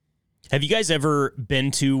Have you guys ever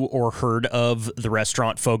been to or heard of the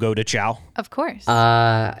restaurant Fogo de Chao? Of course.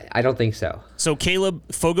 I don't think so. So,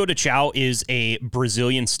 Caleb, Fogo de Chao is a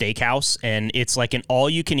Brazilian steakhouse, and it's like an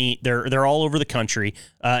all-you-can-eat. They're all over the country.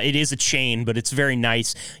 It is a chain, but it's very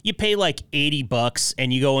nice. You pay like $80,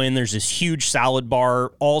 and you go in. There's this huge salad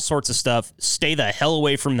bar, all sorts of stuff. Stay the hell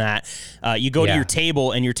away from that. You go to your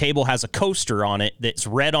table, and your table has a coaster on it that's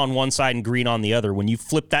red on one side and green on the other. When you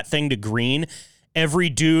flip that thing to green, every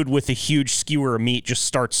dude with a huge skewer of meat just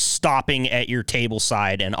starts stopping at your table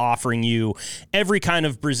side and offering you every kind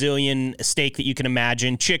of Brazilian steak that you can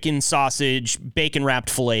imagine, chicken, sausage, bacon-wrapped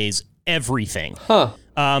fillets, everything.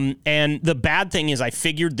 And the bad thing is I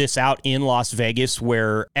figured this out in Las Vegas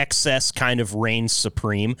where excess kind of reigns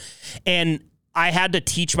supreme. And I had to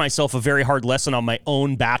teach myself a very hard lesson on my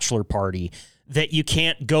own bachelor party that you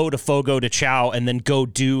can't go to Fogo de Chao and then go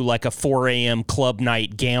do like a 4 a.m. club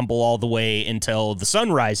night, gamble all the way until the sun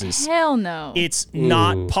rises. Hell no. It's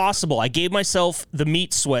not possible. I gave myself the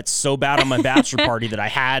meat sweats so bad on my bachelor party that I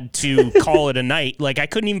had to call it a night. Like, I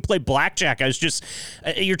couldn't even play blackjack. I was just,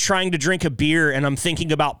 you're trying to drink a beer, and I'm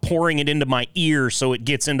thinking about pouring it into my ear so it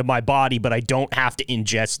gets into my body, but I don't have to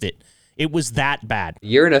ingest it. It was that bad.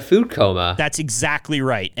 You're in a food coma. That's exactly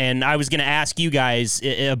right. And I was going to ask you guys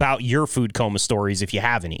about your food coma stories if you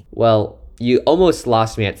have any. Well, you almost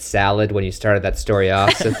lost me at salad when you started that story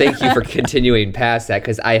off. So thank you for continuing past that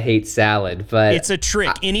because I hate salad. But it's a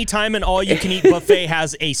trick. Anytime an all-you-can-eat buffet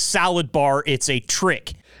has a salad bar, it's a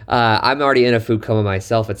trick. I'm already in a food coma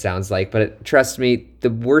myself, it sounds like. But trust me,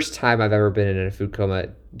 the worst time I've ever been in a food coma.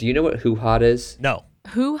 Do you know what hoo hot is? No.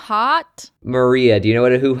 Who hot? Maria, do you know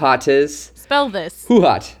what a hoo hot is? Spell this. Hoo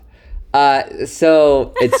hot.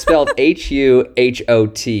 So it's spelled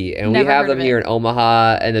H-U-H-O-T, and Never we have heard them of here it. in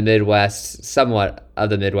Omaha and the Midwest, somewhat of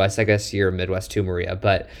the Midwest. I guess you're Midwest too, Maria.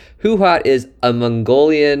 But hoo hot is a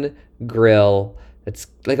Mongolian grill. It's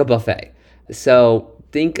like a buffet. So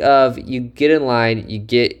think of, you get in line, you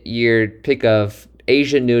get your pick of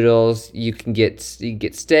Asian noodles. You can get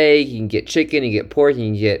steak, you can get chicken, you get pork, you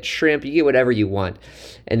can get shrimp, you get whatever you want.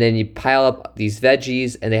 And then you pile up these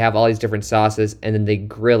veggies, and they have all these different sauces, and then they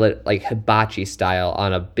grill it like hibachi style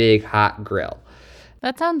on a big hot grill.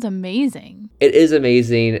 That sounds amazing. It is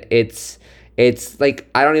amazing. It's like,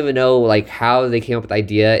 I don't even know like how they came up with the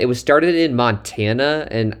idea. It was started in Montana,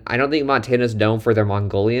 and I don't think Montana's known for their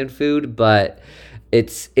Mongolian food, but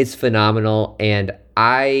it's phenomenal. And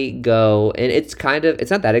I go, and it's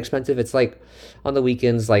not that expensive. It's like on the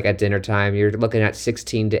weekends, like at dinner time, you're looking at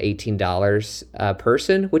 $16 to $18 a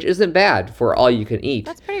person, which isn't bad for all you can eat.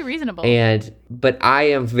 That's pretty reasonable. But I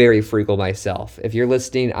am very frugal myself. If you're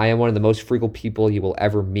listening, I am one of the most frugal people you will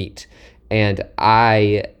ever meet. And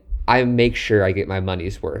I make sure I get my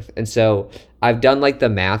money's worth. And so I've done like the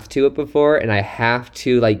math to it before, and I have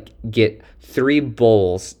to like get 3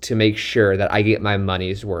 bowls to make sure that I get my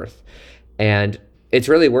money's worth. And it's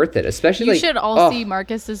really worth it, especially you should all see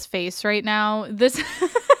Marcus's face right now. This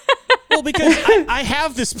Well, because I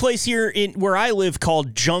have this place here in where I live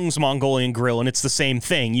called Jung's Mongolian Grill, and it's the same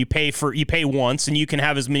thing. You pay once, and you can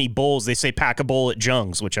have as many bowls. They say pack a bowl at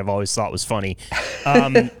Jung's, which I've always thought was funny.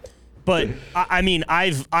 But I mean,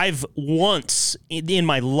 I've once in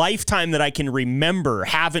my lifetime that I can remember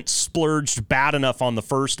haven't splurged bad enough on the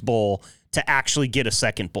first bowl to actually get a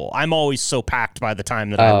second bowl. I'm always so packed by the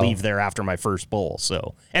time that I leave there after my first bowl.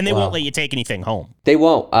 So, and they won't let you take anything home. They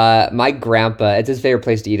won't. My grandpa, it's his favorite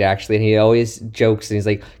place to eat actually, and he always jokes and he's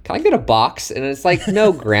like, "Can I get a box?" And it's like,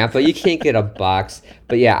 "No, grandpa, you can't get a box."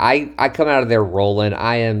 But yeah, I come out of there rolling.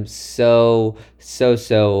 I am so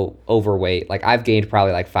overweight. Like, I've gained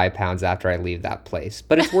probably like 5 pounds after I leave that place,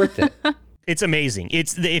 but it's worth it. It's amazing.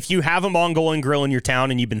 If you have a Mongolian grill in your town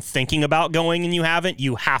and you've been thinking about going and you haven't,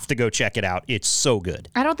 you have to go check it out. It's so good.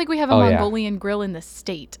 I don't think we have a Mongolian grill in the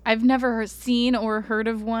state. I've never seen or heard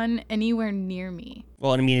of one anywhere near me.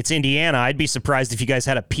 Well, I mean, it's Indiana. I'd be surprised if you guys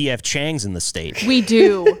had a P.F. Chang's in the state. We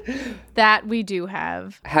do. That we do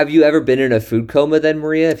have. Have you ever been in a food coma then,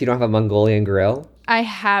 Maria, if you don't have a Mongolian grill? I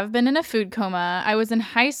have been in a food coma. I was in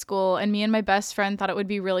high school, and me and my best friend thought it would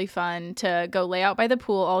be really fun to go lay out by the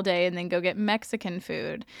pool all day and then go get Mexican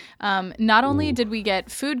food. Not only did we get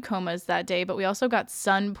food comas that day, but we also got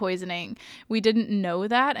sun poisoning. We didn't know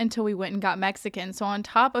that until we went and got Mexican. So on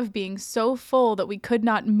top of being so full that we could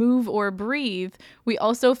not move or breathe, we We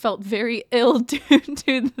also felt very ill due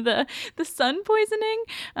to the sun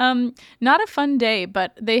poisoning. Not a fun day,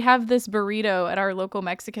 but they have this burrito at our local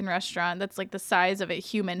Mexican restaurant that's like the size of a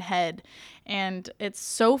human head. And it's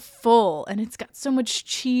so full and it's got so much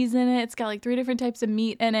cheese in it. It's got like 3 different types of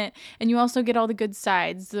meat in it. And you also get all the good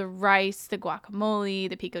sides, the rice, the guacamole,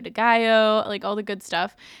 the pico de gallo, like all the good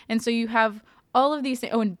stuff. And so you have all of these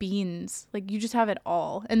things. Oh, and beans. Like you just have it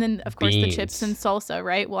all. And then, of course, the chips and salsa,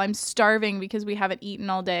 right? Well, I'm starving because we haven't eaten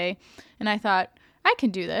all day. And I thought, I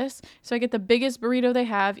can do this. So I get the biggest burrito they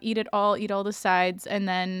have, eat it all, eat all the sides. And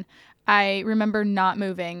then I remember not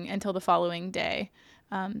moving until the following day.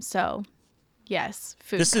 Yes,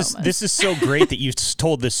 food comas. This is so great that you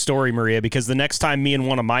told this story, Maria, because the next time me and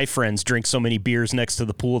one of my friends drink so many beers next to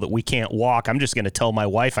the pool that we can't walk, I'm just going to tell my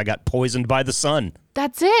wife I got poisoned by the sun.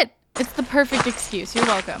 That's it. It's the perfect excuse. You're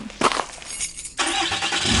welcome.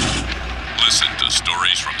 Listen to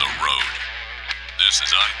stories from the road. This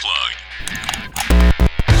is Unplugged.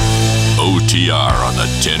 OTR on the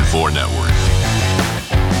 10-4 Network.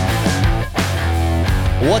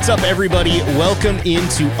 What's up, everybody? Welcome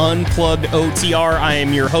into Unplugged OTR. I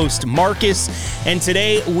am your host, Marcus, and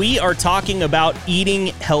today we are talking about eating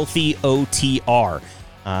healthy OTR.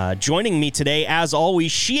 Joining me today, as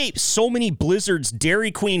always, she ate so many blizzards,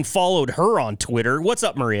 Dairy Queen followed her on Twitter. What's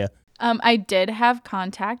up, Maria? I did have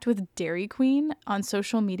contact with Dairy Queen on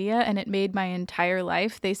social media, and it made my entire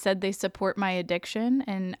life. They said they support my addiction,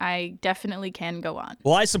 and I definitely can go on.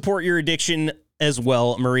 Well, I support your addiction as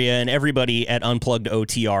well, Maria, and everybody at Unplugged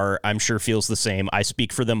OTR, I'm sure, feels the same. I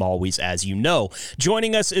speak for them always, as you know.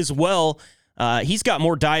 Joining us as well, he's got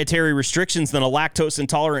more dietary restrictions than a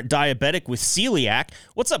lactose-intolerant diabetic with celiac.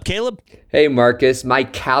 What's up, Caleb? Hey, Marcus. My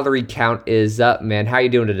calorie count is up, man. How you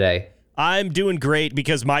doing today? I'm doing great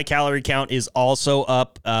because my calorie count is also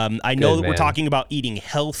up. I know that we're talking about eating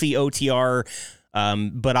healthy OTR,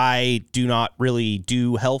 but I do not really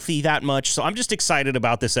do healthy that much. So I'm just excited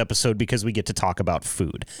about this episode because we get to talk about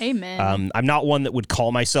food. Amen. I'm not one that would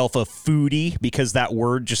call myself a foodie because that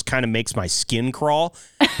word just kind of makes my skin crawl.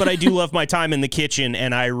 But I do love my time in the kitchen,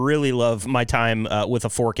 and I really love my time with a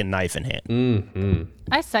fork and knife in hand. Mm-hmm.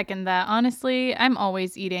 I second that. Honestly, I'm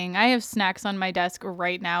always eating. I have snacks on my desk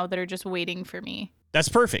right now that are just waiting for me. That's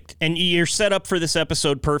perfect. And you're set up for this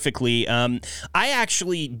episode perfectly. I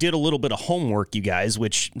actually did a little bit of homework, you guys,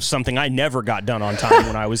 which is something I never got done on time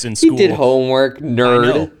when I was in school. You did homework,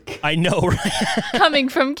 nerd. I know, right? Coming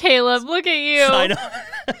from Caleb, look at you. I know.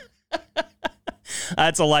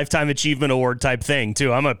 That's a Lifetime Achievement Award type thing,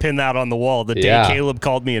 too. I'm going to pin that on the wall the day Caleb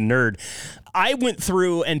called me a nerd. I went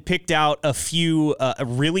through and picked out a few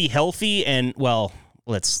really healthy and, well,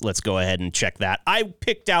 let's go ahead and check that. I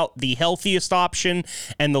picked out the healthiest option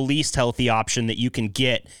and the least healthy option that you can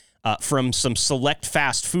get from some select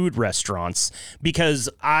fast food restaurants, because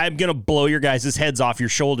I'm going to blow your guys' heads off your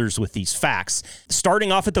shoulders with these facts.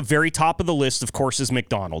 Starting off at the very top of the list, of course, is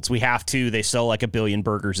McDonald's. We have to. They sell like 1 billion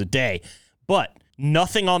burgers a day. But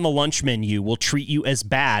nothing on the lunch menu will treat you as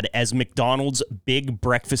bad as McDonald's big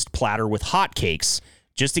breakfast platter with hotcakes.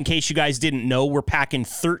 Just in case you guys didn't know, we're packing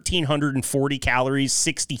 1,340 calories,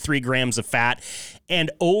 63 grams of fat,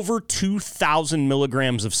 and over 2,000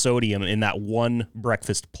 milligrams of sodium in that one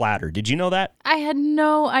breakfast platter. Did you know that? I had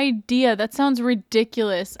no idea. That sounds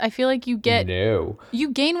ridiculous. I feel like you gain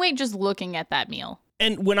weight just looking at that meal.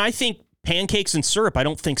 And when I think pancakes and syrup, I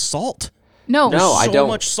don't think salt. No, I don't. So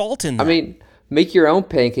much salt in that. I mean, make your own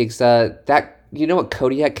pancakes. You know what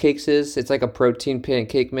Kodiak cakes is? It's like a protein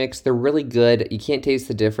pancake mix. They're really good. You can't taste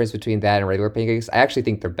the difference between that and regular pancakes. I actually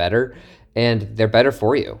think they're better, and they're better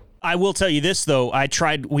for you. I will tell you this, though.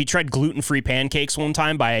 We tried gluten-free pancakes one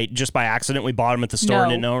time by accident. We bought them at the store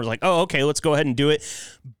and didn't know. I was like, oh, okay, let's go ahead and do it.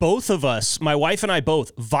 Both of us, my wife and I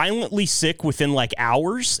both, violently sick within like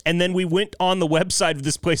hours. And then we went on the website of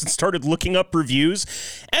this place and started looking up reviews.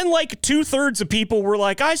 And like 2/3 of people were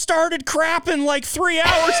like, I started crapping like 3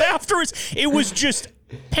 hours afterwards. It was just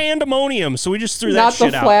pandemonium. So we just threw that shit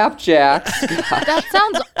out. Not the flapjacks. That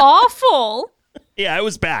sounds awful. Yeah, it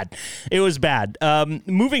was bad. It was bad.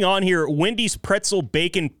 Moving on here, Wendy's pretzel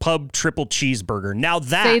bacon pub triple cheeseburger. Now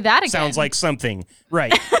that sounds like something,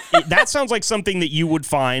 right? That sounds like something that you would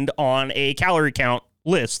find on a calorie count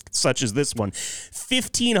list, such as this one.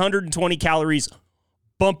 1,520 calories,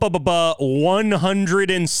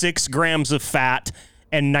 106 grams of fat,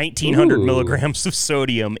 and 1,900 milligrams of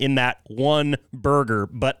sodium in that one burger.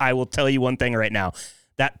 But I will tell you one thing right now.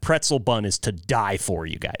 That pretzel bun is to die for,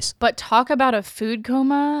 you guys. But talk about a food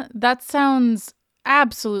coma. That sounds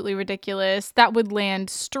absolutely ridiculous. That would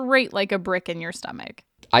land straight like a brick in your stomach.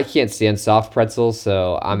 I can't stand soft pretzels,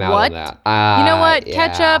 so I'm out on that. You know what? Yeah,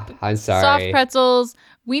 Ketchup, I'm sorry. soft pretzels.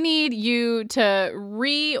 We need you to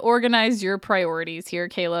reorganize your priorities here,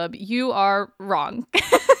 Caleb. You are wrong.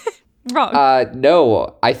 Wrong.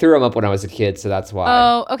 No, I threw them up when I was a kid, so that's why.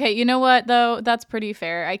 Oh, okay. You know what, though? That's pretty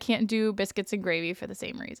fair. I can't do biscuits and gravy for the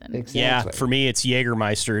same reason. Exactly. Yeah, for me, it's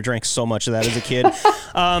Jägermeister. I drank so much of that as a kid.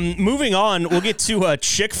 Moving on, we'll get to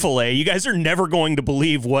Chick-fil-A. You guys are never going to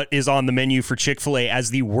believe what is on the menu for Chick-fil-A as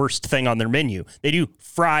the worst thing on their menu. They do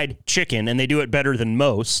fried chicken, and they do it better than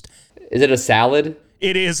most. Is it a salad?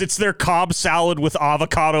 It is. It's their Cobb salad with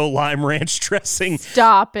avocado lime ranch dressing.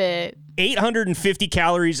 Stop it. 850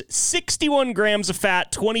 calories, 61 grams of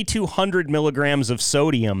fat, 2,200 milligrams of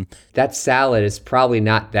sodium. That salad is probably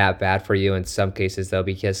not that bad for you in some cases, though,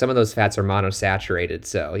 because some of those fats are monosaturated.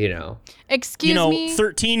 So, Excuse me?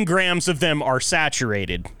 13 grams of them are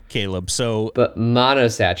saturated, Caleb. So, But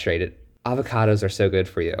monosaturated. Avocados are so good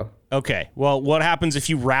for you. okay. Well, what happens if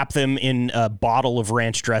you wrap them in a bottle of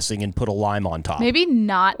ranch dressing and put a lime on top? Maybe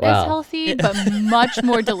not as healthy, but much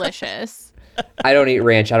more delicious. I don't eat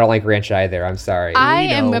ranch. I don't like ranch either. I'm sorry. I We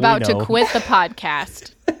am know, about we to know. quit the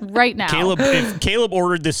podcast right now. If Caleb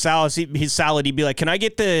ordered this salad, his salad, he'd be like, "Can I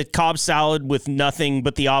get the Cobb salad with nothing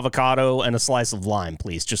but the avocado and a slice of lime,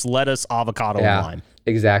 please? Just let us avocado and lime."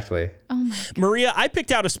 Exactly. Oh my God. Maria, I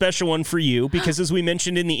picked out a special one for you because, as we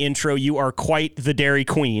mentioned in the intro, you are quite the Dairy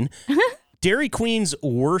Queen. Dairy Queen's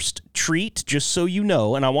worst treat, just so you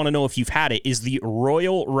know, and I want to know if you've had it, is the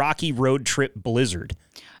Royal Rocky Road Trip Blizzard.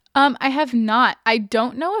 I have not. I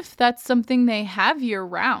don't know if that's something they have year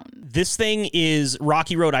round. This thing is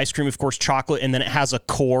Rocky Road ice cream, of course, chocolate, and then it has a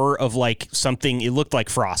core of like something. It looked like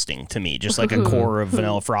frosting to me, just like a core of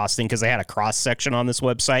vanilla frosting, because they had a cross section on this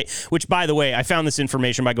website, which, by the way, I found this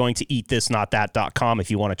information by going to eatthisnotthat.com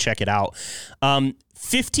if you want to check it out.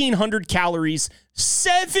 1,500 calories,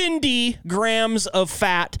 70 grams of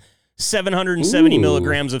fat, 770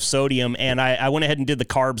 milligrams of sodium, and I went ahead and did the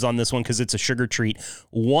carbs on this one because it's a sugar treat.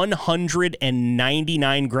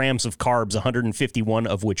 199 grams of carbs, 151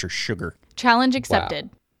 of which are sugar. Challenge accepted.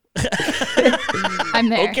 I'm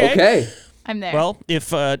there. Okay. I'm there. Well,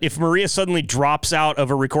 if Maria suddenly drops out of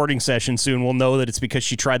a recording session soon, we'll know that it's because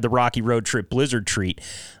she tried the Rocky Road Trip Blizzard treat.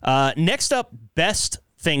 Next up, best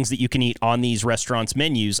things that you can eat on these restaurants'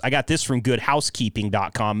 menus. I got this from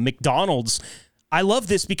goodhousekeeping.com. McDonald's. I love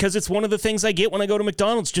this because it's one of the things I get when I go to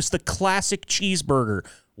McDonald's, just the classic cheeseburger.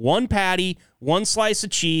 One patty, one slice of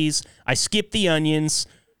cheese. I skip the onions,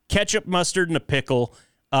 ketchup, mustard, and a pickle.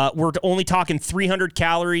 We're only talking 300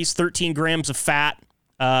 calories, 13 grams of fat,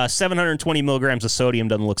 720 milligrams of sodium.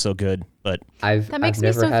 Doesn't look so good, but I've makes me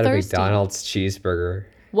never so had thirsty. a McDonald's cheeseburger.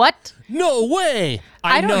 What? no way.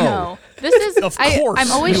 I don't know. This is. Of course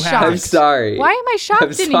I'm always you have. shocked. I'm sorry. Why am I shocked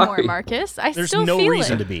I'm anymore, sorry. Marcus? I There's still no feel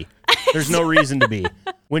reason it. to be. There's no reason to be.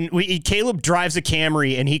 When Caleb drives a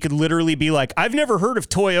Camry and he could literally be like, "I've never heard of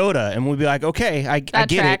Toyota," and we'd be like, "Okay, I get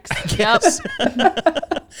tracks. it." Yes.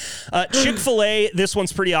 Chick-fil-A. This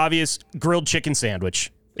one's pretty obvious. Grilled chicken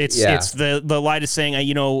sandwich. It's the lightest thing.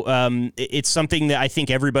 It's something that I think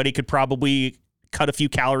everybody could probably cut a few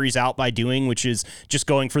calories out by doing, which is just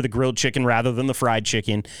going for the grilled chicken rather than the fried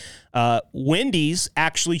chicken. Wendy's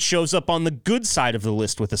actually shows up on the good side of the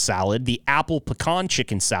list with a salad, the apple pecan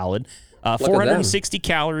chicken salad, 460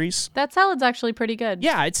 calories. That salad's actually pretty good.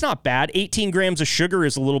 Yeah, it's not bad. 18 grams of sugar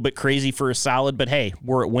is a little bit crazy for a salad, but hey,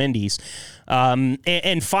 we're at Wendy's.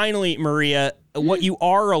 And finally, Maria, what you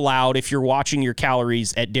are allowed if you're watching your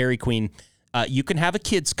calories at Dairy Queen, you can have a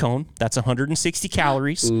kid's cone. That's 160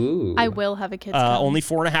 calories. Ooh. I will have a kid's cone. Only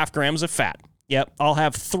 4.5 grams of fat. Yep, I'll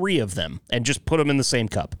have 3 of them and just put them in the same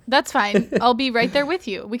cup. That's fine. I'll be right there with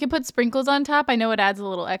you. We can put sprinkles on top. I know it adds a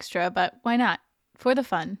little extra, but why not? For the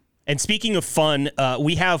fun. And speaking of fun,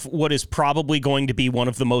 we have what is probably going to be one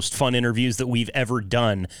of the most fun interviews that we've ever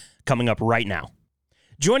done coming up right now.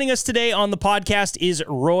 Joining us today on the podcast is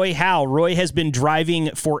Roy Howe. Roy has been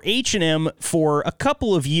driving for H&M for a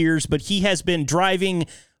couple of years, but he has been driving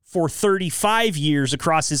for 35 years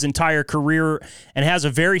across his entire career and has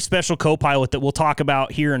a very special co-pilot that we'll talk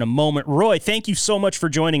about here in a moment. Roy, thank you so much for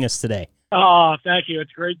joining us today. Oh, thank you.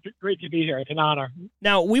 It's great to be here. It's an honor.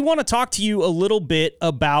 Now, we want to talk to you a little bit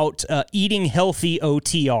about eating healthy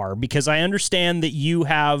OTR, because I understand that you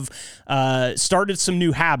have started some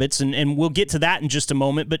new habits, and we'll get to that in just a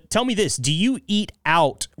moment. But tell me this, do you eat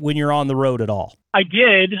out when you're on the road at all? I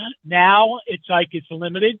did. Now it's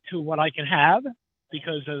limited to what I can have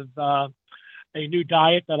because of a new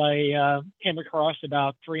diet that I came across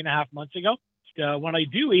about 3.5 months ago. When I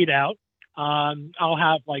do eat out, I'll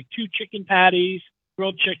have like 2 chicken patties,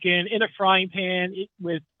 grilled chicken in a frying pan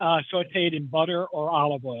with sauteed in butter or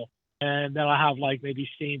olive oil. And then I'll have like maybe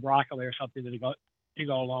steamed broccoli or something to go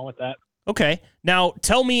along with that. Okay. Now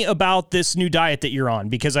tell me about this new diet that you're on,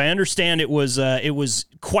 because I understand it was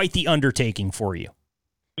quite the undertaking for you.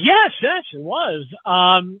 Yes, it was.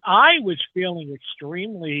 I was feeling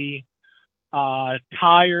extremely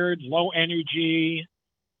tired, low energy.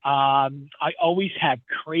 I always have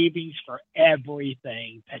cravings for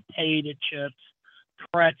everything: potato chips,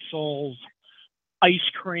 pretzels, ice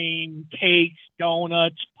cream, cakes,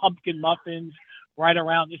 donuts, pumpkin muffins, right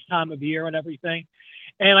around this time of year and everything.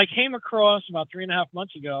 And I came across about 3.5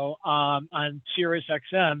 months ago on Sirius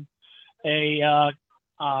XM a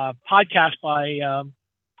podcast by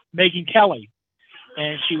Megan Kelly,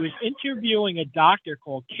 and she was interviewing a doctor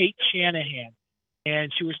called Kate Shanahan,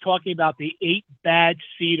 and she was talking about the 8 bad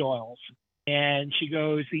seed oils. And she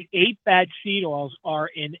goes, the 8 bad seed oils are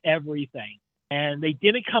in everything. And they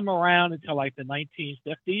didn't come around until like the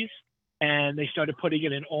 1950s, and they started putting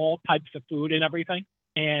it in all types of food and everything.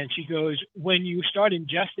 And she goes, when you start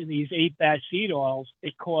ingesting these 8 bad seed oils,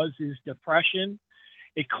 it causes depression.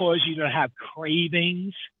 It causes you to have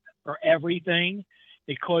cravings for everything.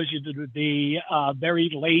 It causes you to be very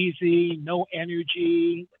lazy, no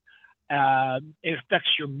energy. It affects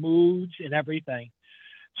your moods and everything.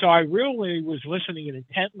 So I really was listening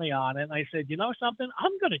intently on it. And I said, you know something?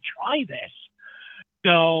 I'm going to try this.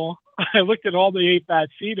 So I looked at all the 8 bad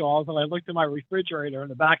seed oils, and I looked at my refrigerator in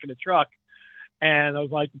the back of the truck. And I was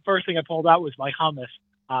like, the first thing I pulled out was my hummus.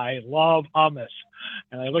 I love hummus.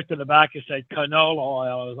 And I looked in the back and said canola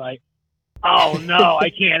oil. I was like, oh no, I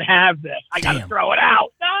can't have this. I got to throw it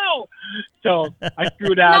out. No. So I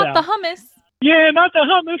threw that out. Not the hummus. Yeah, not the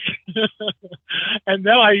hummus. And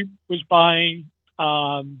then I was buying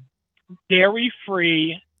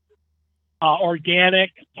dairy-free, organic,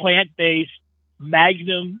 plant-based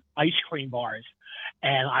Magnum ice cream bars.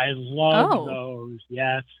 And I love those.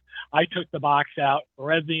 Yes. I took the box out,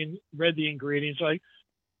 read the ingredients, like,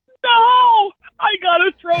 no, I got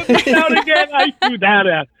to throw this out again. I threw that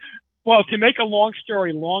out. Well, to make a long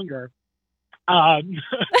story longer, I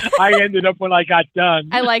ended up, when I got done.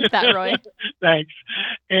 I like that, Roy. Thanks.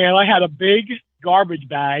 And I had a big garbage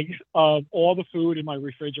bag of all the food in my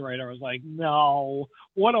refrigerator. I was like, no,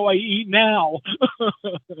 what do I eat now?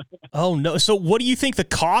 Oh, no. So what do you think the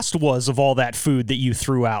cost was of all that food that you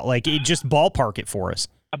threw out? Like, just ballpark it for us.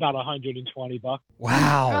 About $120.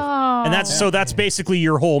 Wow. Oh. And that's basically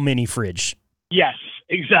your whole mini fridge. Yes,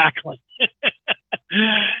 exactly.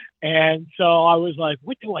 And so I was like,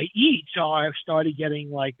 what do I eat? So I started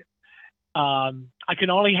getting like, I can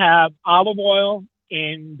only have olive oil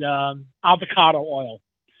and avocado oil.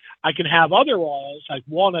 I can have other oils like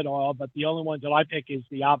walnut oil, but the only ones that I pick is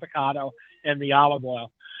the avocado and the olive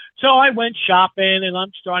oil. So I went shopping, and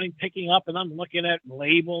I'm starting picking up, and I'm looking at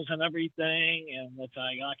labels and everything, and it's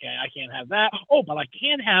like, okay, I can't have that. Oh, but I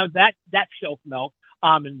can have that silk milk,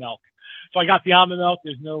 almond milk. So I got the almond milk.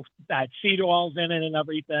 There's no bad seed oils in it and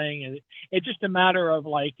everything. And it's just a matter of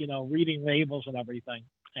like, reading labels and everything.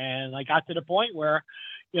 And I got to the point where,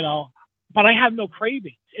 but I have no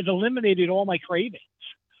cravings. It eliminated all my cravings,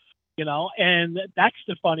 and that's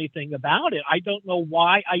the funny thing about it. I don't know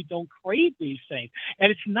why I don't crave these things.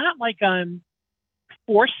 And it's not like I'm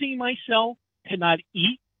forcing myself to not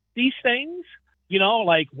eat these things,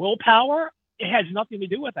 like willpower. It has nothing to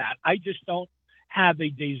do with that. I just don't have a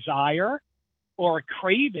desire or a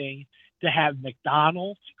craving to have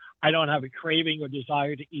McDonald's. I don't have a craving or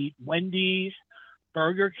desire to eat Wendy's,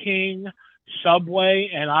 Burger King, Subway,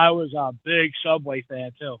 and I was a big Subway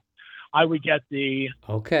fan too. I would get the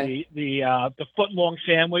foot long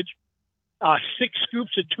sandwich, 6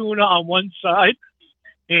 scoops of tuna on one side,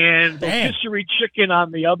 and the rotisserie chicken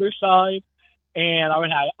on the other side. And I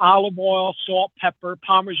would have olive oil, salt, pepper,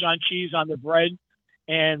 Parmesan cheese on the bread.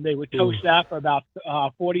 And they would toast that for about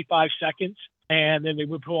 45 seconds. And then they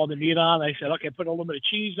would put all the meat on. I said, okay, put a little bit of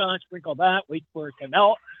cheese on, sprinkle that, wait for it to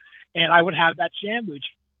melt. And I would have that sandwich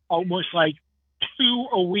almost like 2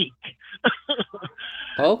 a week.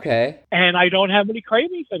 Okay. And I don't have any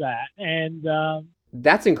craving for that. And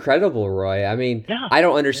that's incredible, Roy. I mean, I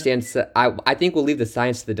don't understand. I think we'll leave the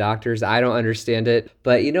science to the doctors. I don't understand it.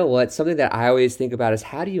 But you know what? Something that I always think about is,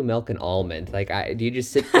 how do you milk an almond? Like, do you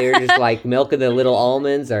just sit there just like milking the little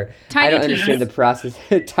almonds? Or Tiny I don't teeth. understand the process.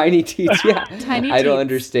 Tiny teeth, yeah. Tiny I don't teeth.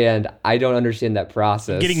 understand. I don't understand that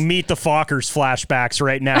process. Getting Meet the Fockers flashbacks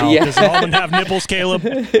right now. Yeah. Does an almond have nipples, Caleb?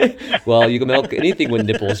 Well, you can milk anything with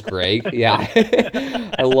nipples, Greg. Yeah.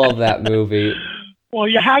 I love that movie. well,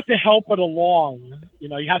 you have to help it along.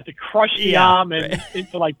 You have to crush the almond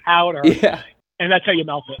into like powder. Yeah. And that's how you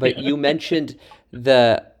melt it. But you mentioned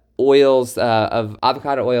the oils of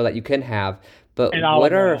avocado oil that you can have, but And what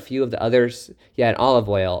olive are a oil. few of the others? Yeah, and olive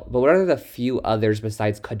oil. But what are the few others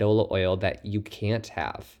besides canola oil that you can't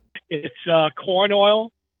have? It's corn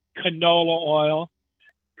oil, canola oil,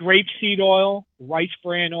 grapeseed oil, rice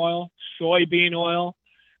bran oil, soybean oil,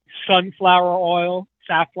 sunflower oil,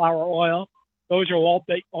 safflower oil. Those are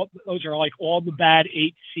those are like all the bad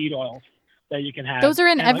 8 seed oils that you can have. Those are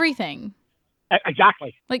in And, like, everything.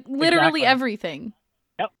 exactly. Like literally Exactly. everything.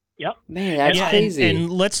 Yep. Man, that's Yeah, crazy.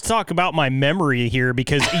 and let's talk about my memory here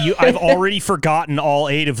because I've already forgotten all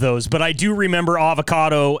 8 of those, but I do remember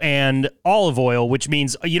avocado and olive oil, which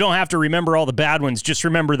means you don't have to remember all the bad ones. Just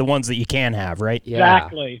remember the ones that you can have, right? Yeah.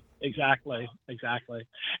 Exactly.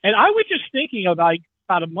 And I was just thinking about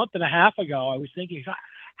a month and a half ago, I was thinking,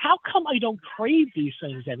 how come I don't crave these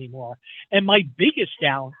things anymore? And my biggest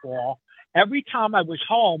downfall, every time I was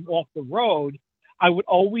home off the road, I would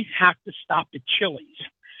always have to stop at Chili's.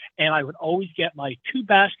 And I would always get my 2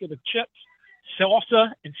 baskets of chips,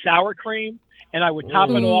 salsa, and sour cream, and I would top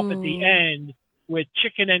it off at the Ooh. end with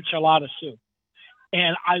chicken enchilada soup.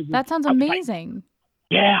 And That sounds I was like, amazing.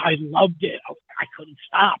 yeah, I loved it. I couldn't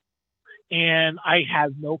stop. And I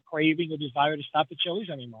have no craving or desire to stop at Chili's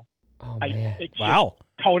anymore. Oh, man. It's Wow.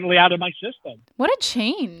 just totally out of my system. What a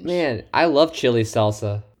change. Man, I love chili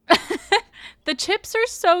salsa. The chips are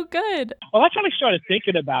so good. Well, that's what I started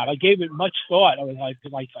thinking about. I gave it much thought. I was like,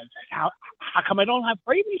 how come I don't have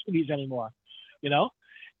cravings for these anymore? You know?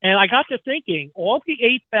 And I got to thinking, all the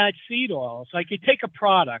 8 bad seed oils, like you take a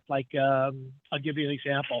product, like, I'll give you an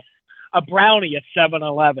example, a brownie at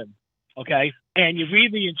 7-Eleven, okay? And you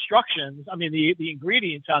read the instructions, the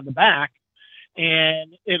ingredients on the back,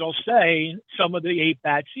 and it'll say some of the 8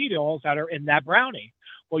 bad seed oils that are in that brownie.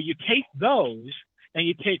 Well, you take those, and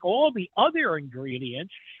you take all the other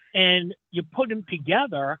ingredients and you put them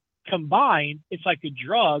together, combined, it's like a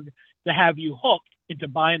drug to have you hooked into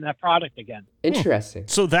buying that product again. Interesting.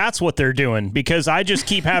 So that's what they're doing because I just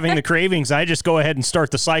keep having the cravings. I just go ahead and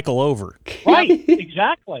start the cycle over. Right,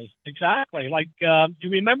 exactly. Like, do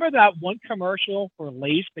you remember that one commercial for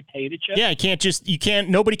Lay's potato chips? Yeah,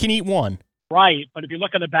 nobody can eat one. Right, but if you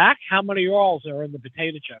look on the back, how many oils are in the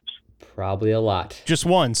potato chips? Probably a lot. Just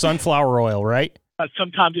one, sunflower oil, right?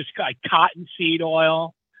 Sometimes it's like cottonseed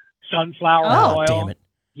oil, sunflower oil. Damn it.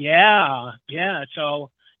 Yeah.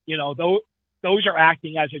 So, those are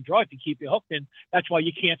acting as a drug to keep you hooked, and that's why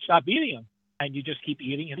you can't stop eating them, and you just keep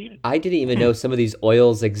eating and eating. I didn't even know some of these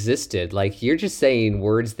oils existed. Like, you're just saying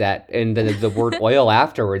words that, and then the word oil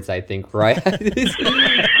afterwards, I think, right?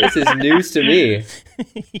 This is news to me.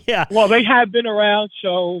 Yeah. Well, they have been around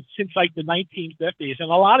since like the 1950s,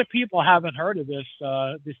 and a lot of people haven't heard of this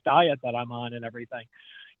diet that I'm on and everything.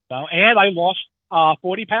 So, and I lost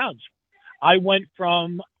 40 pounds. I went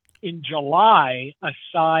from, in July, a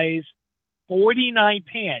size 49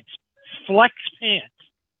 pants, flex pants,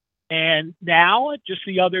 and now, just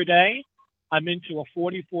the other day, I'm into a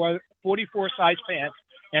 44 size pants,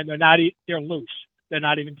 and they're loose. They're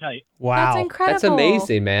not even tight. Wow. That's incredible. That's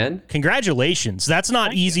amazing, man. Congratulations. That's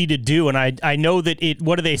not easy to do. And I know that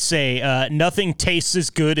what do they say? Nothing tastes as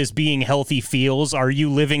good as being healthy feels. Are you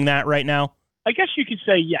living that right now? I guess you could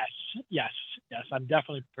say yes. I'm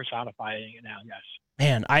definitely personifying it now. Yes.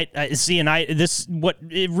 Man, I see, and what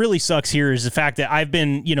it really sucks here is the fact that I've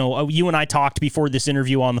been, you and I talked before this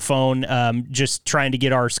interview on the phone, just trying to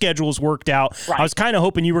get our schedules worked out. Right. I was kind of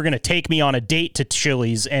hoping you were going to take me on a date to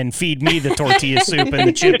Chili's and feed me the tortilla soup and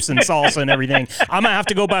the chips and salsa and everything. I'm gonna have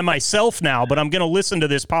to go by myself now, but I'm gonna listen to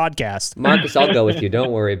this podcast. Marcus, I'll go with you.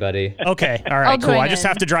 Don't worry, buddy. Okay, all right, I'll cool. join I just in.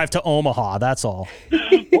 have to drive to Omaha. That's all.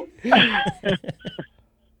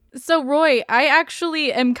 So, Roy, I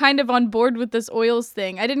actually am kind of on board with this oils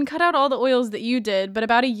thing. I didn't cut out all the oils that you did, but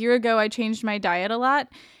about a year ago, I changed my diet a lot,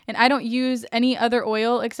 and I don't use any other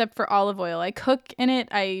oil except for olive oil. I cook in it.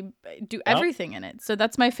 I do everything in it. So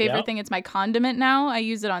that's my favorite thing. It's my condiment now. I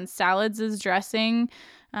use it on salads as dressing.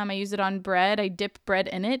 I use it on bread. I dip bread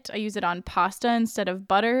in it. I use it on pasta instead of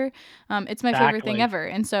butter. It's my favorite thing ever.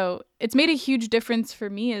 And so it's made a huge difference for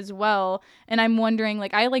me as well. And I'm wondering,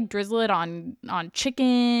 like, I like drizzle it on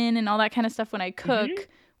chicken and all that kind of stuff when I cook. Mm-hmm.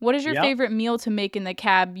 What is your favorite meal to make in the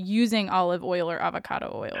cab using olive oil or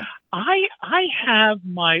avocado oil? I have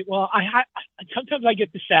sometimes I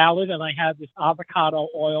get the salad and I have this avocado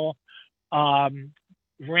oil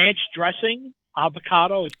ranch dressing.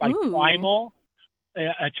 Avocado. It's by Primal.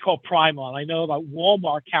 It's called Primal. I know that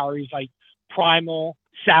Walmart carries like Primal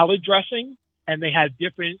salad dressing, and they have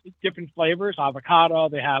different flavors. Avocado,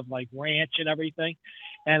 they have like ranch and everything,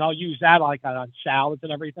 and I'll use that like on salads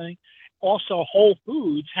and everything. Also, Whole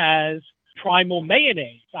Foods has primal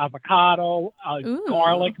mayonnaise, avocado, Ooh.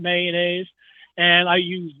 garlic mayonnaise, and I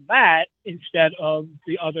use that instead of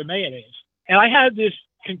the other mayonnaise. And I had this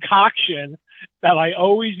concoction that I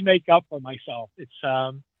always make up for myself. It's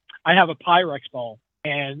I have a Pyrex bowl,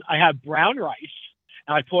 and I have brown rice,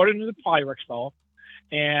 and I pour it into the Pyrex bowl,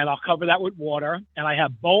 and I'll cover that with water, and I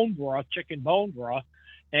have bone broth, chicken bone broth,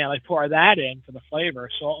 and I pour that in for the flavor,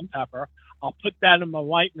 salt and pepper. I'll put that in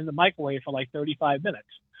the microwave for like 35 minutes.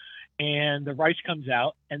 And the rice comes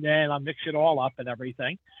out, and then I'll mix it all up and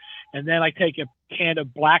everything. And then I take a can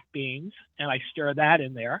of black beans, and I stir that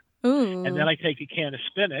in there. Ooh. And then I take a can of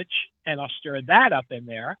spinach, and I'll stir that up in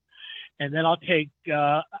there. And then I'll take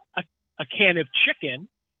a can of chicken,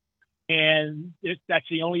 and that's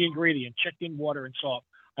the only ingredient, chicken, water, and salt.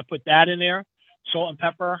 I put that in there, salt and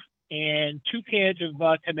pepper, and 2 cans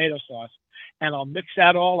of tomato sauce. And I'll mix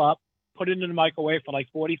that all up, put it in the microwave for like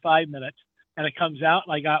 45 minutes, and it comes out,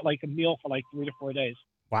 and I got like a meal for like 3 to 4 days.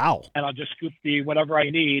 Wow. And I'll just scoop the whatever I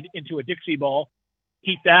need into a Dixie bowl,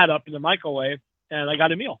 heat that up in the microwave, and I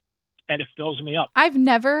got a meal. And it fills me up. I've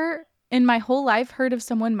never in my whole life heard of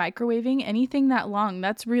someone microwaving anything that long.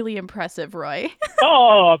 That's really impressive, Roy.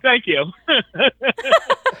 Oh, thank you.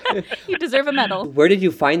 You deserve a medal. Where did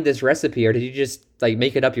you find this recipe, or did you just like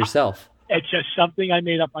make it up yourself? It's just something I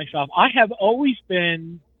made up myself. I have always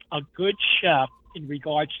been a good chef in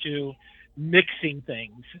regards to mixing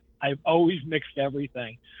things. I've always mixed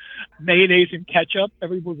everything. Mayonnaise and ketchup,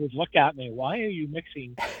 everyone would look at me, why are you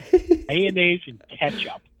mixing mayonnaise and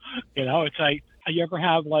ketchup? You know, it's like, you ever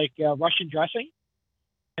have like Russian dressing?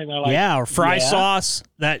 And they're like, yeah, or fry sauce.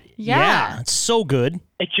 Yeah, it's so good.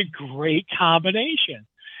 It's a great combination.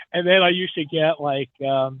 And then I used to get like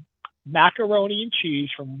macaroni and cheese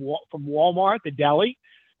from Walmart, the deli,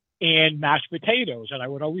 and mashed potatoes. And I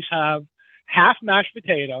would always have half mashed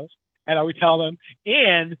potatoes, and I would tell them,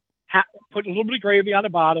 and put a little bit of gravy on the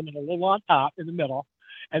bottom and a little on top in the middle,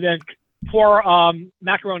 and then pour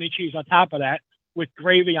macaroni and cheese on top of that with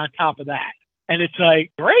gravy on top of that. And it's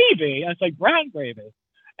like gravy, and it's like brown gravy.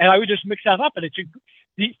 And I would just mix that up, and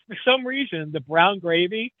for some reason, the brown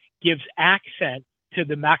gravy gives accent to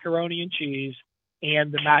the macaroni and cheese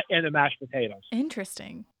and the mashed potatoes.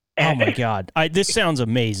 Interesting. Oh my God. This sounds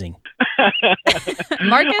amazing.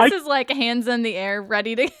 Marcus is like hands in the air,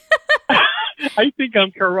 ready to... I think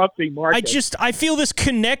I'm corrupting Marcus. I feel this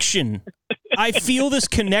connection. I feel this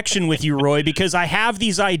connection with you, Roy, because I have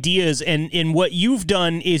these ideas, and what you've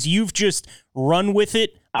done is you've just run with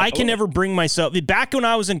it. I can never bring myself... Back when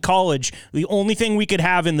I was in college, the only thing we could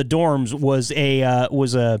have in the dorms was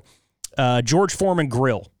a George Foreman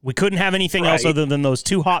grill. We couldn't have anything else other than those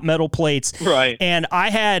 2 hot metal plates. Right. And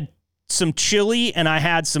I had some chili, and I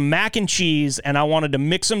had some mac and cheese, and I wanted to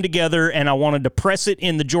mix them together, and I wanted to press it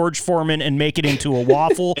in the George Foreman and make it into a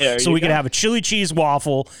waffle so we could have a chili cheese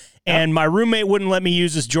waffle. And my roommate wouldn't let me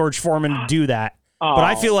use his George Foreman to do that. But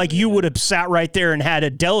I feel like you would have sat right there and had a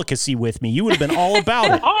delicacy with me. You would have been all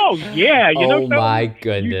about it. Oh, yeah. You know, my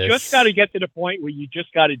goodness. You just got to get to the point where you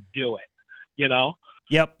just got to do it, you know?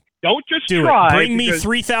 Yep. Don't just do try. It. Bring me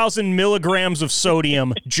 3,000 milligrams of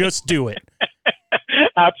sodium. Just do it.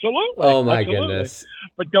 Absolutely. Oh, my goodness.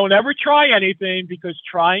 But don't ever try anything, because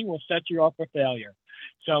trying will set you up for failure.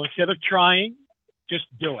 So instead of trying, just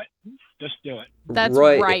do it. Just do it. That's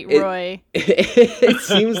Roy, right, Roy. It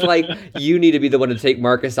seems like you need to be the one to take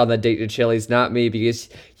Marcus on that date to Chili's, not me, because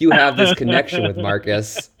you have this connection with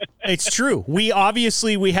Marcus. It's true. We have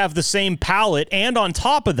the same palate, and on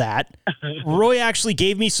top of that, Roy actually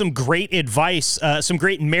gave me some great advice, some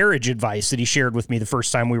great marriage advice that he shared with me the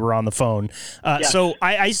first time we were on the phone. So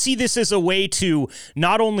I see this as a way to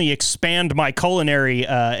not only expand my culinary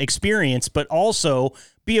experience, but also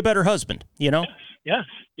be a better husband, you know? Yes.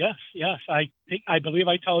 I believe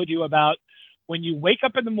I told you about when you wake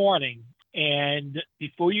up in the morning, and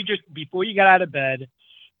before you get out of bed,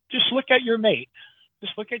 just look at your mate.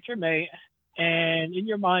 Just look at your mate, and in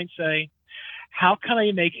your mind say, how can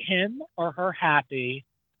I make him or her happy,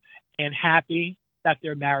 and happy that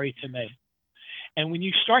they're married to me? And when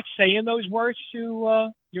you start saying those words to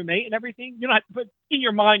your mate and everything, but in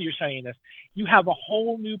your mind you're saying this, you have a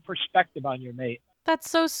whole new perspective on your mate.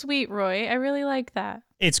 That's so sweet, Roy. I really like that.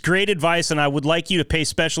 It's great advice, and I would like you to pay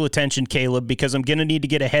special attention, Caleb, because I'm going to need to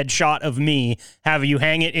get a headshot of me, have you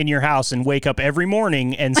hang it in your house, and wake up every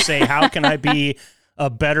morning and say, how can I be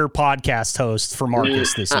a better podcast host for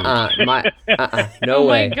Marcus this week? No oh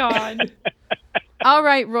way. My God. All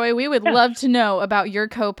right, Roy, we would love to know about your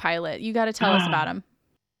co-pilot. You got to tell us about him.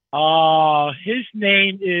 His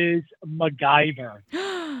name is MacGyver,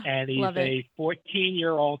 and he's a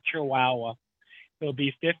 14-year-old Chihuahua. He'll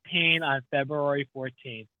be 15 on February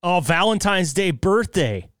 14th. Oh, Valentine's Day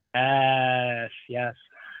birthday. Yes.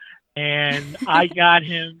 And I got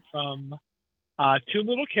him from two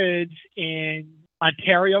little kids in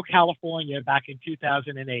Ontario, California, back in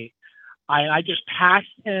 2008. I just passed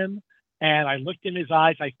him, and I looked in his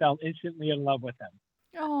eyes. I fell instantly in love with him.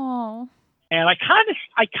 Oh. And I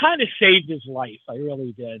kind of saved his life. I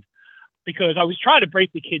really did, because I was trying to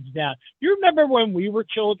break the kids down. You remember when we were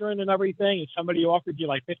children and everything, and somebody offered you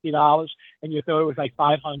like $50, and you thought it was like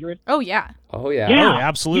 $500? Oh yeah. Oh yeah. Oh,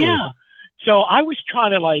 absolutely. Yeah. So I was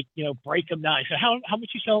trying to break them down. I said, how much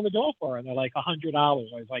you selling the dog for? And they're like $100. I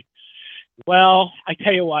was like, well, I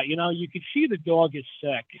tell you what, you can see the dog is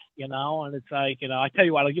sick, and it's like, I tell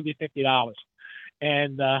you what, I'll give you $50.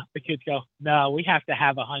 And the kids go, no, we have to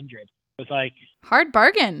have 100. It was like, Hard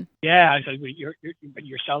bargain. yeah. I said, well, you're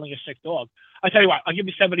selling a sick dog. I tell you what, I'll give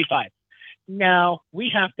you 75. No, we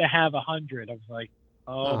have to have 100. I was like,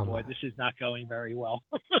 oh boy, this is not going very well.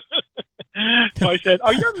 So I said,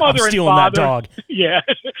 "Are your mother I'm and stealing father?" that dog. Yeah.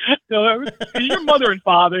 So is your mother and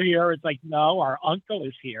father here? It's like, no, our uncle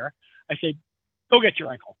is here. I said, go get your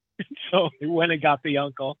uncle. So we went and got the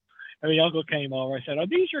uncle, and the uncle came over. I said, are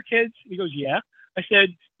these your kids? He goes, yeah. I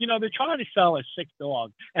said, they're trying to sell a sick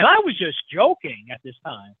dog, and I was just joking at this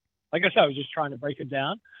time. Like I said, I was just trying to break it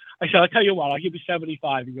down. I said, I'll tell you what, I'll give you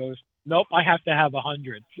 75. He goes, nope, I have to have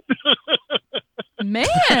 100.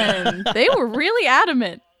 Man, they were really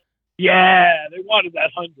adamant. Yeah, they wanted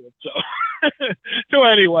that 100. So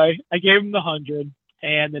anyway, I gave him the 100,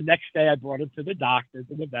 and the next day I brought him to the doctor,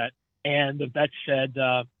 to the vet, and the vet said,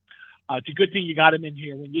 it's a good thing you got him in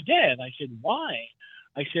here when you did. I said, why?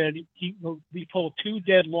 I said, we pulled 2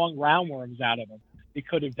 dead long roundworms out of him. He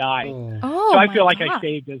could have died. Oh, So I feel like God. I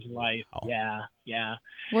saved his life. Yeah.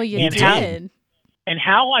 Well, you And did. And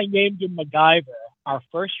how I named him MacGyver, our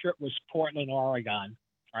first trip was Portland, Oregon,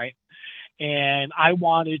 right? And I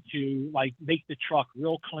wanted to make the truck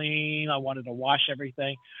real clean. I wanted to wash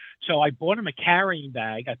everything. So I bought him a carrying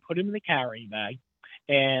bag. I put him in the carrying bag,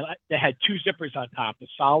 and they had 2 zippers on top, a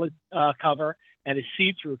solid cover and a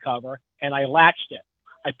see-through cover, and I latched it.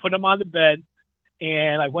 I put him on the bed,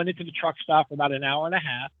 and I went into the truck stop for about an hour and a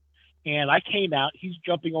half, and I came out. He's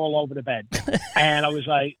jumping all over the bed. And I was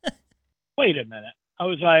like, wait a minute. I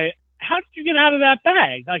was like, how did you get out of that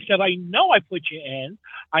bag? I said, I know I put you in.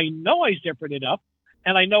 I know I zippered it up,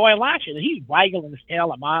 and I know I latched it. And he's waggling his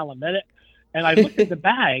tail a mile a minute. And I looked at the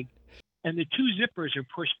bag, and the 2 zippers are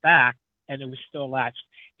pushed back, and it was still latched.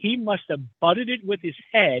 He must have butted it with his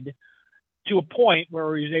head to a point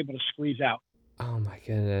where he was able to squeeze out. Oh my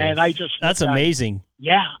goodness. And I just That's amazing.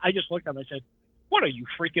 I just looked at him. I said, what are you,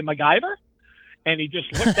 freaking MacGyver? And he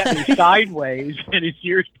just looked at me sideways, and his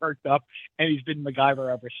ears perked up, and he's been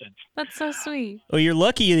MacGyver ever since. That's so sweet. Well, you're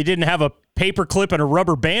lucky they didn't have a paper clip and a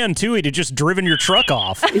rubber band, too. He'd have just driven your truck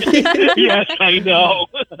off. Yes, I know.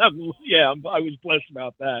 I was blessed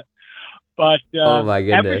about that. But oh my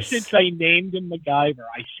goodness. Ever since I named him MacGyver,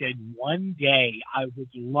 I said one day I would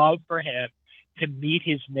love for him to meet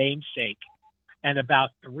his namesake. And about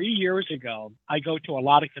 3 years ago, I go to a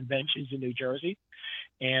lot of conventions in New Jersey,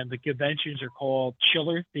 and the conventions are called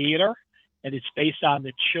Chiller Theater, and it's based on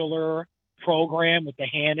the Chiller program with the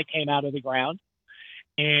hand that came out of the ground.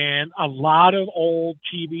 And a lot of old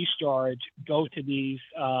TV stars go to these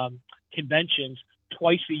conventions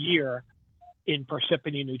twice a year in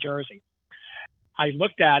Parsippany, New Jersey. I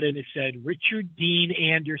looked at it and it said, Richard Dean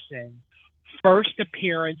Anderson, first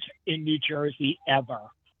appearance in New Jersey ever.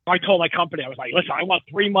 I told my company, I was like, listen, I want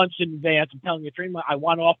 3 months in advance. I'm telling you, 3 months. I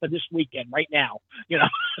want off of this weekend right now,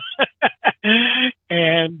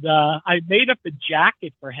 And I made up a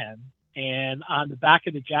jacket for him. And on the back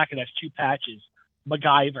of the jacket has 2 patches,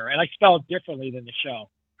 MacGyver. And I spell it differently than the show.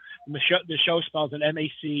 The show spells it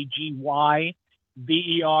MacGyver,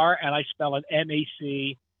 and I spell it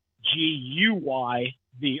MacGuyver,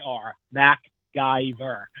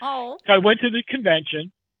 MacGyver. Oh. So I went to the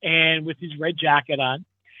convention and with his red jacket on.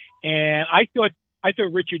 And I thought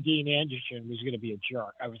Richard Dean Anderson was going to be a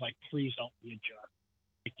jerk. I was like, please don't be a jerk.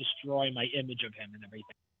 Like, destroy my image of him and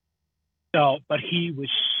everything. So, but he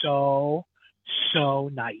was so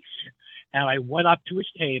nice. And I went up to his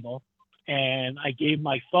table and I gave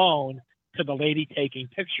my phone to the lady taking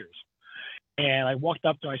pictures. And I walked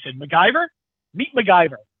up to her. I said, MacGyver, meet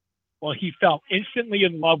MacGyver. Well, he fell instantly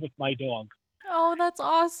in love with my dog. Oh, that's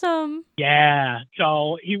awesome. Yeah.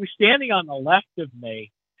 So he was standing on the left of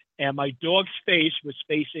me, and my dog's face was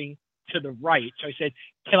facing to the right. So I said,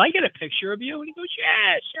 can I get a picture of you? And he goes,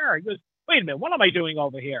 yeah, sure. He goes, wait a minute, what am I doing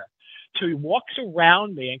over here? So he walks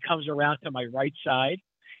around me and comes around to my right side,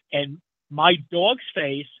 and my dog's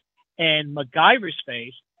face and MacGyver's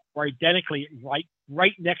face were identically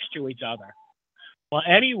right next to each other. Well,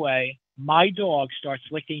 anyway, my dog starts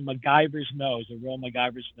licking MacGyver's nose, a real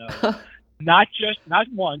MacGyver's nose, not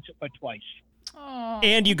once, but twice.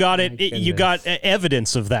 And you got you got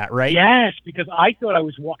evidence of that, right? Yes, because I thought I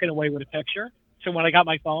was walking away with a picture. So when I got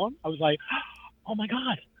my phone, I was like, oh my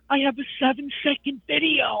God, I have a 7-second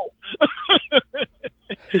video.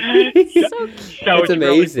 That's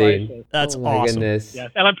amazing. Really That's my awesome. Goodness.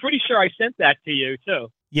 yes. And I'm pretty sure I sent that to you too.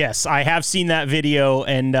 Yes, I have seen that video,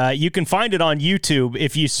 and you can find it on YouTube.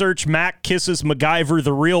 If you search Mac Kisses MacGyver,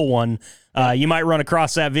 the real one, you might run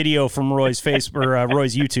across that video from Roy's Roy's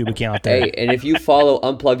YouTube account there. Hey, and if you follow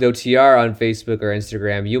Unplugged OTR on Facebook or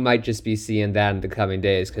Instagram, you might just be seeing that in the coming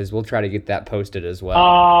days, because we'll try to get that posted as well.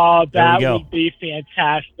 Oh, that go. would be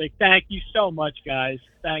fantastic. Thank you so much, guys.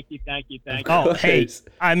 Thank you. Oh, hey,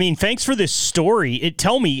 I mean, thanks for this story.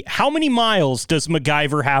 Tell me, how many miles does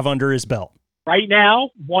MacGyver have under his belt? Right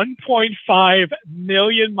now, 1.5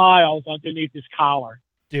 million miles underneath his collar.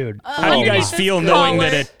 Dude, how do you guys feel knowing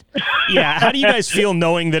that how do you guys feel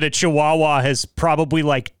knowing that a Chihuahua has probably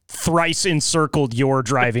like thrice encircled your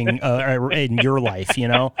driving in your life, you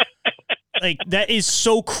know? Like, that is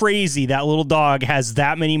so crazy that little dog has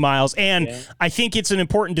that many miles. And I think it's an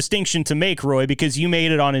important distinction to make, Roy, because you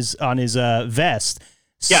made it on his vest.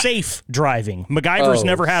 Yeah. Safe driving. MacGyver's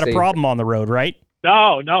never had a problem on the road, right?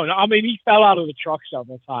 No. I mean, he fell out of the truck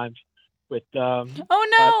several times. With oh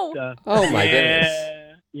no! But, oh my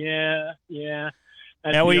goodness! Yeah. Yeah,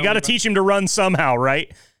 well, you got to teach him to run somehow,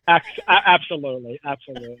 right? Absolutely.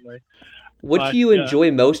 What do you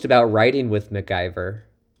enjoy most about riding with MacGyver?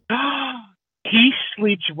 He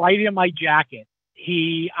sleeps right in my jacket.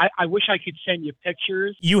 I wish I could send you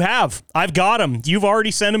pictures. You have. I've got him. You've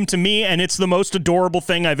already sent him to me, and it's the most adorable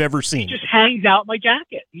thing I've ever seen. He just hangs out in my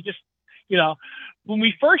jacket. He just, when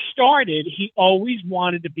we first started, he always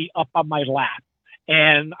wanted to be up on my lap.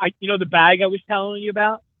 And the bag I was telling you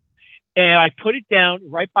about, and I put it down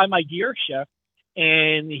right by my gear shift,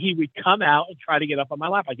 and he would come out and try to get up on my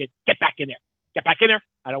lap. I get back in there. Get back in there.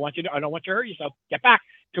 I don't want you to hurt yourself. Get back.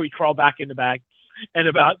 So he crawled back in the bag. And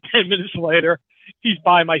about 10 minutes later, he's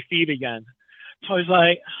by my feet again. So I was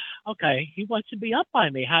like, okay, he wants to be up by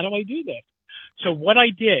me. How do I do this? So what I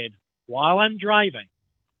did while I'm driving,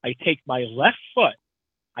 I take my left foot,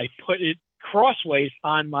 I put it crossways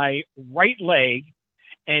on my right leg,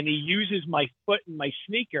 and he uses my foot and my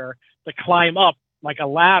sneaker to climb up like a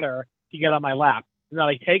ladder to get on my lap. And then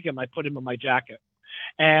I take him, I put him in my jacket.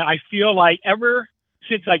 And I feel like ever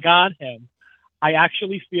since I got him, I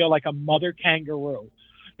actually feel like a mother kangaroo,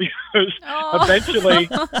 because eventually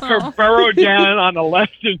her burrow down on the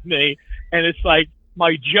left of me, and it's like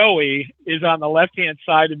my Joey is on the left-hand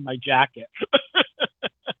side of my jacket.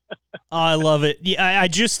 Oh, I love it. Yeah, I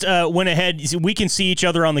just went ahead. We can see each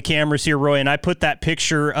other on the cameras here, Roy, and I put that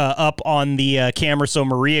picture up on the camera so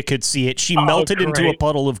Maria could see it. She melted into a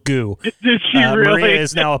puddle of goo. Did she really? Maria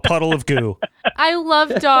is now a puddle of goo. I love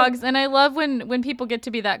dogs, and I love when people get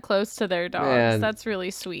to be that close to their dogs. Man, that's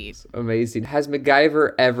really sweet. Amazing. Has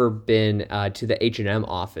MacGyver ever been to the H&M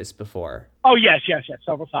office before? Oh, yes,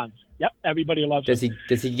 several times. Yep, everybody loves him.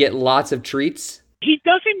 Does he get lots of treats? He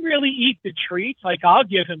doesn't really eat the treats. Like, I'll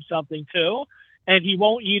give him something too, and he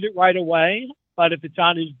won't eat it right away. But if it's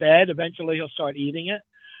on his bed, eventually he'll start eating it.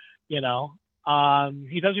 He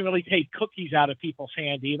doesn't really take cookies out of people's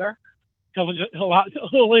hand either. He'll eat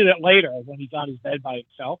it later when he's on his bed by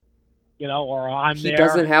himself. Or I'm there. He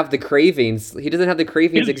doesn't have the cravings. He doesn't have the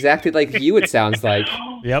cravings exactly like you, it sounds like.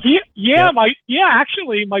 Yep.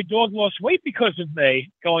 Actually, my dog lost weight because of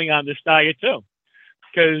me going on this diet too.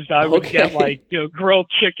 Because I would get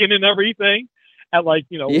grilled chicken and everything at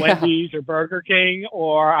Wendy's or Burger King,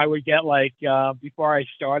 or I would get before I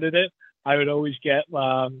started it, I would always get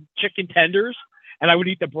chicken tenders, and I would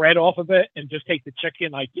eat the bread off of it and just take the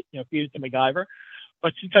chicken, feed it to MacGyver.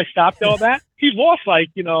 But since I stopped all that, he's lost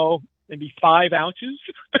maybe 5 ounces.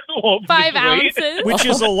 5 ounces, which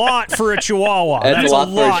is a lot for a Chihuahua. That's a lot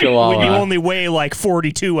for a Chihuahua when you only weigh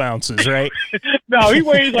 42 ounces, right? No, he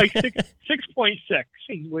weighs 6.6.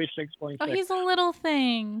 He weighs 6.6. Oh, he's a little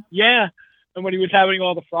thing. Yeah, and when he was having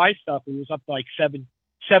all the fry stuff, he was up to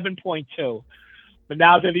 7.2. But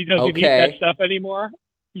now that he doesn't eat that stuff anymore,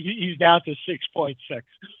 he's down to 6.6.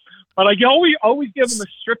 But I always give him a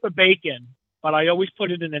strip of bacon, but I always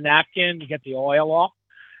put it in a napkin to get the oil off.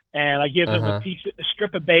 And I give him a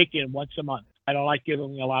strip of bacon once a month. I don't like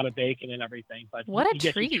giving him a lot of bacon and everything, but what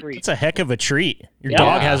a treat! It's a heck of a treat. Your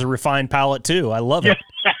dog has a refined palate too. I love it.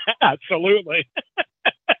 Absolutely.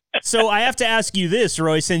 So I have to ask you this,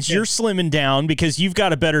 Roy, since you're slimming down because you've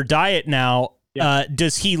got a better diet now,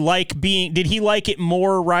 Does he like did he like it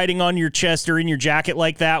more riding on your chest or in your jacket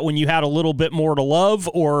like that when you had a little bit more to love,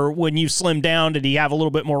 or when you slimmed down, did he have a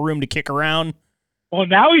little bit more room to kick around? Well,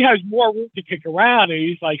 now he has more room to kick around, and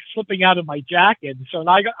he's like slipping out of my jacket. So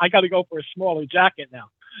now I got to go for a smaller jacket now.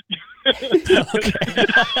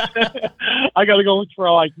 I got to go for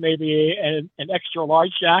like maybe an extra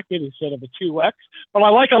large jacket instead of a 2X. But I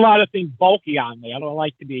like a lot of things bulky on me. I don't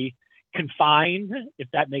like to be confined, if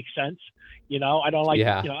that makes sense. I don't like,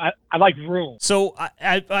 I like room. So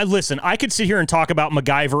I listen, I could sit here and talk about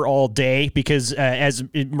MacGyver all day because as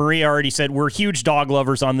Maria already said, we're huge dog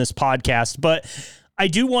lovers on this podcast, but I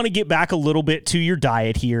do want to get back a little bit to your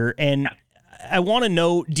diet here. And I want to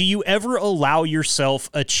know, do you ever allow yourself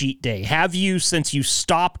a cheat day? Have you, since you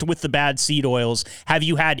stopped with the bad seed oils, have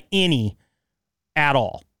you had any at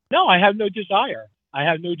all? No, I have no desire. I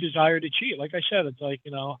have no desire to cheat. Like I said, it's like,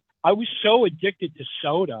 I was so addicted to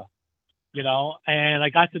soda, and I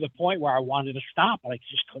got to the point where I wanted to stop, but I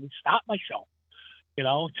just couldn't stop myself,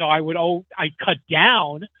 So I cut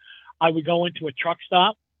down. I would go into a truck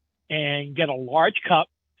stop and get a large cup,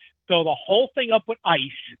 fill the whole thing up with ice,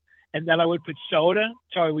 and then I would put soda.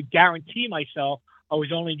 So I would guarantee myself I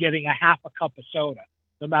was only getting a half a cup of soda,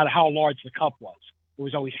 no matter how large the cup was. It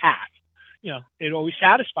was always half. It always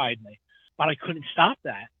satisfied me, but I couldn't stop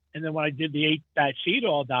that. And then when I did the 8-fat seed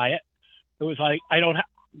oil diet, it was like,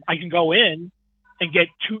 I can go in and get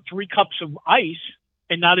 2-3 cups of ice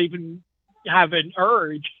and not even have an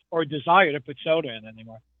urge or a desire to put soda in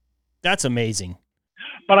anymore. That's amazing.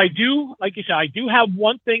 But I do, like you said, I do have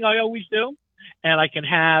one thing I always do, and I can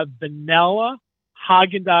have vanilla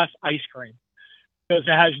Haagen-Dazs ice cream because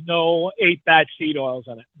it has no 8-fat seed oils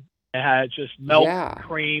in it. It has just milk,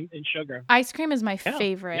 cream, and sugar. Ice cream is my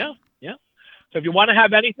favorite. Yeah. So if you want to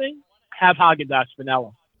have anything, have Haagen-Dazs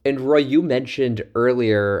vanilla. And Roy, you mentioned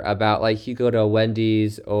earlier about like you go to a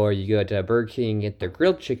Wendy's or you go to Burger King, get their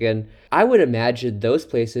grilled chicken. I would imagine those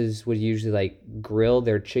places would usually like grill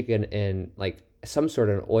their chicken in like some sort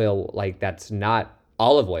of oil like that's not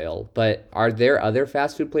olive oil. But are there other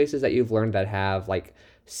fast food places that you've learned that have like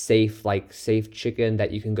safe chicken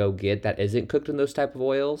that you can go get that isn't cooked in those type of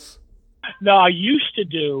oils? No, I used to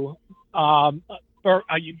do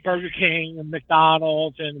Burger King and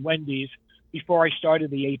McDonald's and Wendy's before I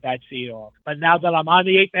started the 8-fat seed oils. But now that I'm on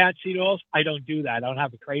the 8-fat seed oils, I don't do that. I don't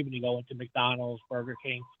have a craving to go into McDonald's, Burger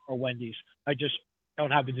King, or Wendy's. I just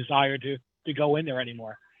don't have the desire to go in there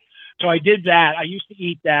anymore. So I did that. I used to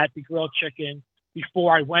eat that, the grilled chicken,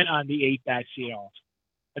 before I went on the 8-fat seed oils.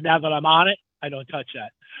 But now that I'm on it, I don't touch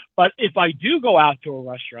that. But if I do go out to a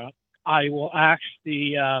restaurant, I will ask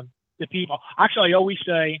the people. Actually, I always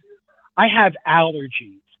say, I have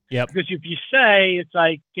allergies. Yep. Because if you say, it's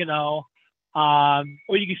like,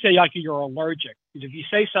 or you can say like you're allergic. Because if you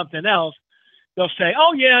say something else, they'll say,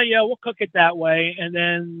 "Oh yeah, we'll cook it that way," and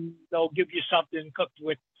then they'll give you something cooked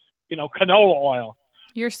with, canola oil.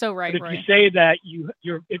 You're so right. But if you say that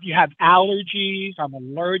if you have allergies, I'm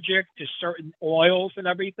allergic to certain oils and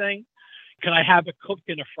everything, can I have it cooked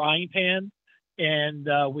in a frying pan and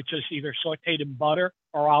with just either sautéed in butter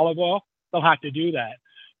or olive oil? They'll have to do that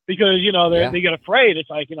because they get afraid. It's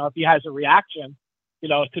like if he has a reaction,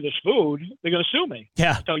 to this food, they're going to sue me.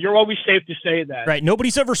 Yeah. So you're always safe to say that. Right.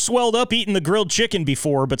 Nobody's ever swelled up eating the grilled chicken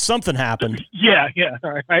before, but something happened. Yeah.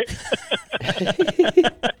 All right.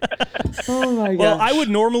 Oh my god. Well, I would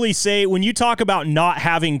normally say when you talk about not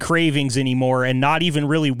having cravings anymore and not even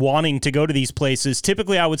really wanting to go to these places,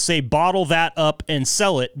 typically I would say bottle that up and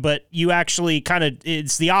sell it, but you actually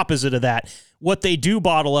it's the opposite of that. What they do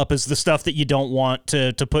bottle up is the stuff that you don't want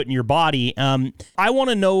to put in your body. I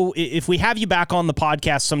want to know if we have you back on the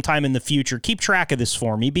podcast sometime in the future, keep track of this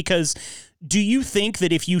for me, because do you think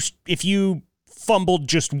that if you fumbled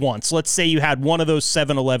just once, let's say you had one of those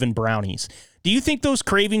 7-Eleven brownies, do you think those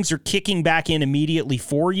cravings are kicking back in immediately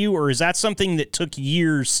for you, or is that something that took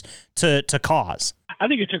years to cause? I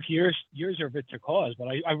think it took years of it to cause, but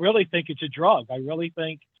I really think it's a drug. I really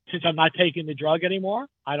think since I'm not taking the drug anymore,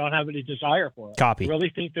 I don't have any desire for it. Copy. I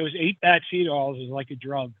really think those 8-fat seed oils is like a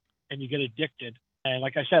drug, and you get addicted. And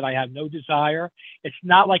like I said, I have no desire. It's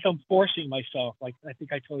not like I'm forcing myself. Like I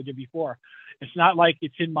think I told you before, it's not like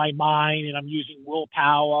it's in my mind and I'm using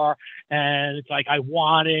willpower and it's like I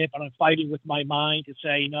want it, but I'm fighting with my mind to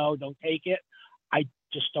say, no, don't take it. I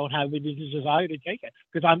just don't have any desire to take it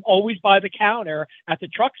because I'm always by the counter at the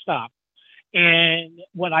truck stop. And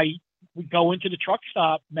when I would go into the truck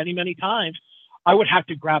stop many times, I would have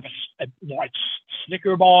to grab a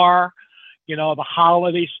Snicker bar, the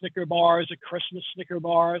holiday Snicker bars, the Christmas Snicker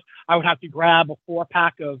bars. I would have to grab a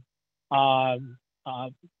 4-pack of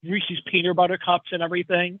Reese's peanut butter cups and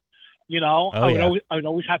everything, I would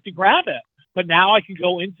always have to grab it. But now I can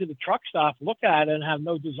go into the truck stop, look at it, and have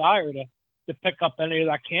no desire to pick up any of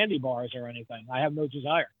that candy bars or anything. I have no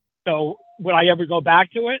desire. So would I ever go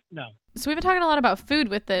back to it? No. So we've been talking a lot about food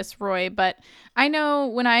with this, Roy, but I know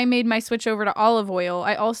when I made my switch over to olive oil,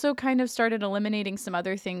 I also kind of started eliminating some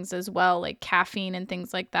other things as well, like caffeine and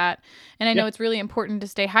things like that. And I know it's really important to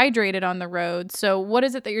stay hydrated on the road. So what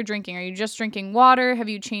is it that you're drinking? Are you just drinking water? Have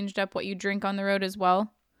you changed up what you drink on the road as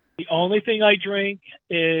well? The only thing I drink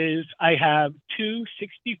is I have two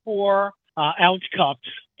 64-ounce cups.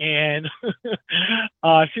 And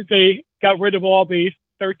since they got rid of all these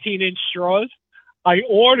 13-inch straws, I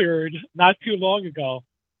ordered not too long ago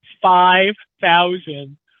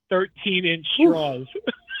 5,000 13-inch straws.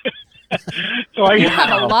 So you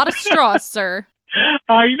have a lot of straws, sir.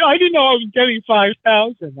 I didn't know I was getting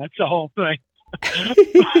 5,000. That's the whole thing.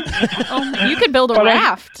 You could build a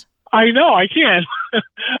raft. I know I can.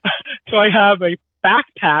 So I have a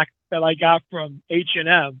backpack that I got from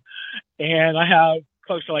H&M, and I have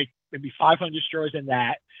close to like maybe 500 straws in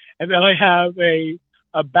that, and then I have a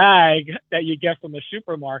bag that you get from a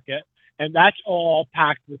supermarket, and that's all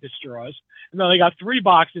packed with the straws. And then I got 3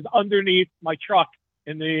 boxes underneath my truck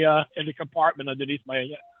in the compartment underneath my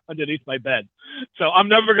bed. So I'm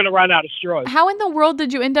never going to run out of straws. How in the world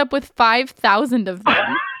did you end up with 5,000 of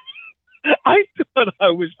them? I thought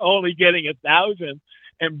I was only getting 1,000,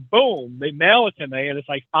 and boom, they mail it to me, and it's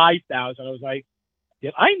like 5,000. I was like,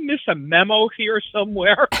 did I miss a memo here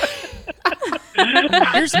somewhere?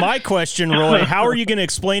 Here's my question, Roy. How are you going to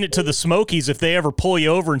explain it to the Smokies if they ever pull you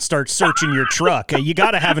over and start searching your truck? You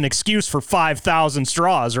got to have an excuse for 5,000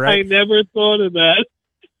 straws, right? I never thought of that.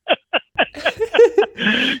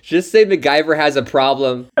 Just say MacGyver has a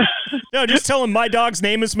problem. No, just tell him my dog's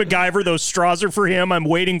name is MacGyver. Those straws are for him. I'm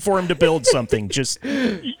waiting for him to build something. Just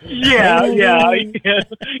yeah. I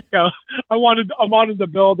wanted to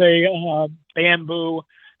build a bamboo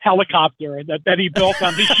helicopter that he built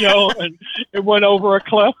on the show, and it went over a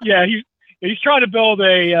cliff. Yeah, he's trying to build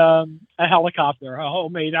a helicopter, a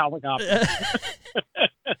homemade helicopter.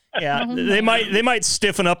 Yeah, they might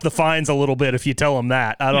stiffen up the fines a little bit if you tell them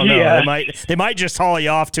that. I don't know. Yeah. They might just haul you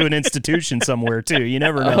off to an institution somewhere too. You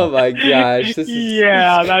never know. Oh my gosh.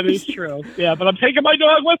 Yeah, that is true. Yeah, but I'm taking my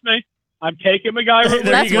dog with me. I'm taking MacGyver.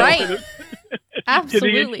 That's right.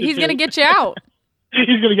 Absolutely. He's going to get you out. He's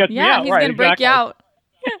going to get me out. Yeah, he's going to break you out.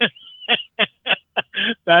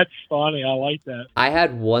 That's funny. I like that. I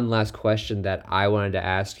had one last question that I wanted to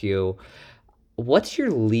ask you. What's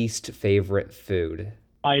your least favorite food?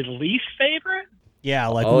 My least favorite? Yeah,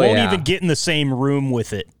 won't even get in the same room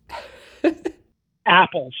with it.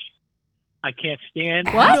 Apples. I can't stand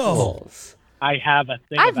what? Apples. I have a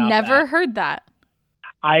thing I've about never that. heard that.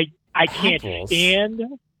 I can't stand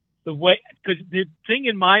the way, because the thing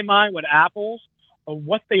in my mind with apples are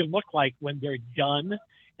what they look like when they're done,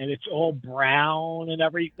 and it's all brown and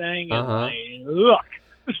everything. And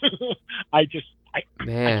I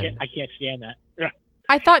can't stand that.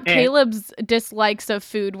 I thought Caleb's dislikes of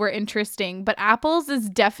food were interesting, but apples is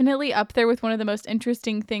definitely up there with one of the most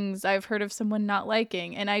interesting things I've heard of someone not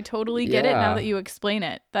liking. And I totally get it now that you explain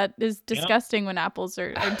it. That is disgusting when apples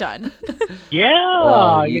are done.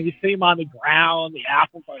 Yeah. You see them on the ground, the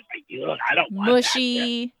apples are like, I don't want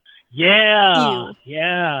mushy. That. Yeah. Ew.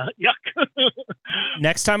 Yeah. Yuck.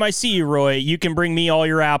 Next time I see you, Roy, you can bring me all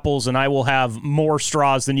your apples, and I will have more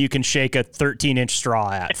straws than you can shake a 13-inch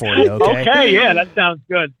straw at for you, okay? Okay, yeah, that sounds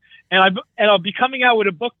good. And I'll be coming out with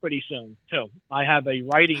a book pretty soon, too. I have a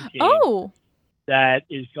writing team that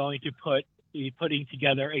is going to be putting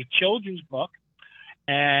together a children's book,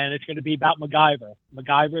 and it's going to be about MacGyver.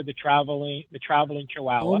 MacGyver, the traveling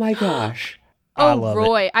chihuahua. Oh, my gosh. Oh,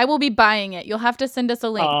 Roy, I will be buying it. You'll have to send us a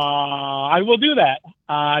link. I will do that.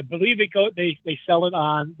 I believe they sell it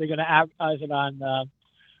on, they're going to advertise it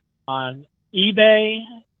on eBay,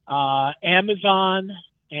 Amazon,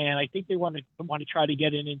 and I think they want to try to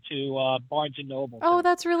get it into Barnes and Noble. Oh,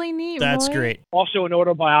 that's really neat. That's Roy. great. Also an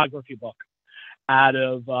autobiography book out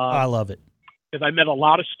of I love it. Because I met a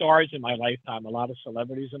lot of stars in my lifetime, a lot of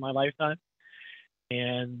celebrities in my lifetime,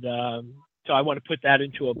 and so I want to put that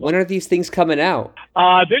into a book. When are these things coming out?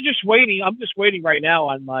 They're just waiting. I'm just waiting right now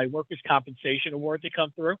on my workers' compensation award to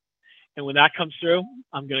come through. And when that comes through,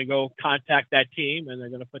 I'm going to go contact that team, and they're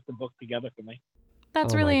going to put the book together for me.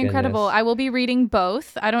 That's really incredible. I will be reading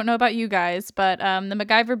both. I don't know about you guys, but the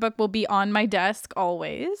MacGyver book will be on my desk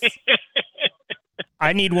always.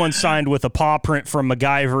 I need one signed with a paw print from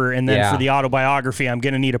MacGyver, and then for the autobiography, I'm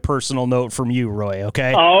going to need a personal note from you, Roy,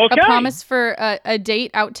 okay? Okay. A promise for a date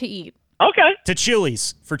out to eat. Okay. To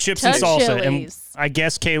Chili's for chips and salsa. And I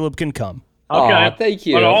guess Caleb can come. Okay. Oh, thank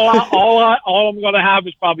you. But all I'm going to have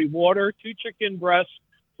is probably water, 2 chicken breasts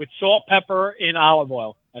with salt, pepper, and olive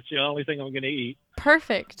oil. That's the only thing I'm going to eat.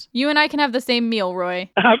 Perfect. You and I can have the same meal, Roy.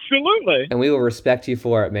 Absolutely. And we will respect you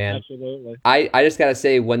for it, man. Absolutely. I just got to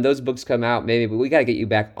say, when those books come out, maybe we got to get you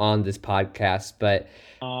back on this podcast. But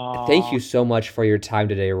thank you so much for your time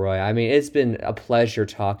today, Roy. I mean, it's been a pleasure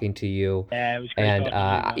talking to you. Yeah, it was great And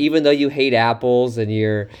talking to you, even though you hate apples and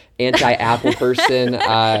you're anti-apple person,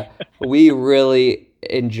 we really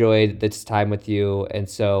enjoyed this time with you. And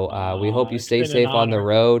so we hope you it's stay been an safe on the honor.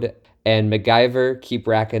 road. And MacGyver, keep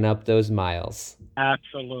racking up those miles.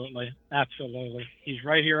 Absolutely. Absolutely. He's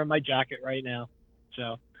right here in my jacket right now.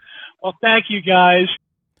 So, well, thank you guys.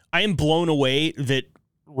 I am blown away that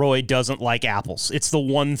Roy doesn't like apples. It's the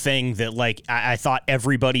one thing that, like, I thought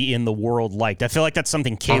everybody in the world liked. I feel like that's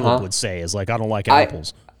something Caleb would say, is like, I don't like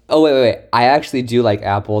apples. Oh, wait. I actually do like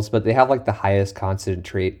apples, but they have like the highest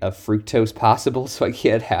concentrate of fructose possible, so I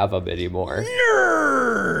can't have them anymore.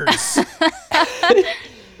 Nerds!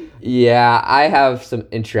 Yeah, I have some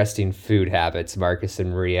interesting food habits, Marcus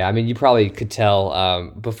and Maria. I mean, you probably could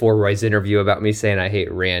tell before Roy's interview about me saying I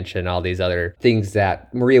hate ranch and all these other things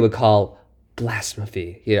that Maria would call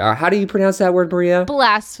blasphemy. Yeah, how do you pronounce that word, Maria?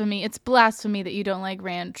 Blasphemy. It's blasphemy that you don't like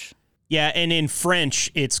ranch. Yeah, and in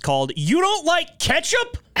French, it's called, you don't like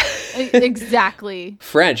ketchup? Exactly.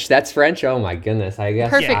 French. That's French? Oh my goodness. I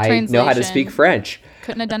guess Perfect I know how to translation. speak French.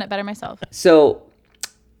 Couldn't have done it better myself. So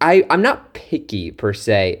I'm not picky per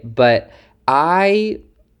se, but I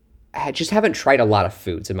just haven't tried a lot of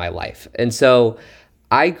foods in my life. And so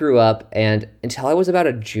I grew up, and until I was about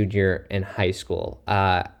a junior in high school,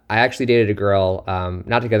 I actually dated a girl,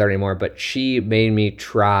 not together anymore, but she made me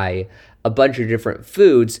try a bunch of different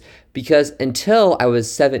foods because until I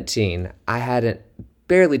was 17, I hadn't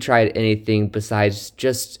barely tried anything besides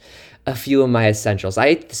just a few of my essentials. I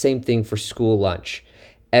ate the same thing for school lunch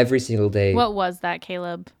every single day. What was that,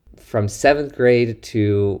 Caleb? From 7th grade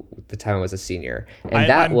to the time I was a senior.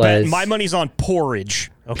 And my money's on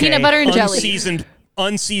porridge. Okay? Peanut butter and jelly.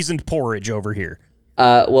 Unseasoned porridge over here.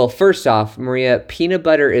 Well, first off, Maria, peanut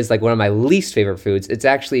butter is like one of my least favorite foods. It's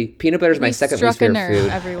actually, peanut butter is my second least favorite food.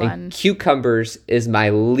 Everyone. And cucumbers is my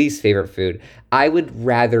least favorite food. I would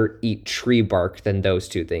rather eat tree bark than those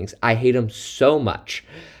two things. I hate them so much.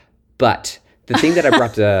 But the thing that I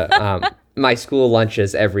brought to my school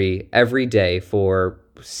lunches every day for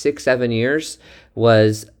 6-7 years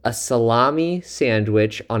was a salami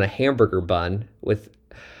sandwich on a hamburger bun with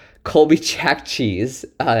Colby Jack cheese.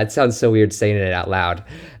 That sounds so weird saying it out loud.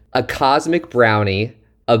 A cosmic brownie,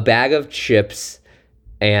 a bag of chips,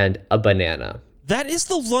 and a banana. That is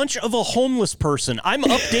the lunch of a homeless person. I'm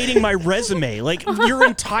updating my resume. Like, your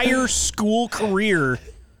entire school career,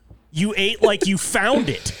 you ate like you found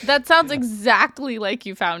it. That sounds exactly like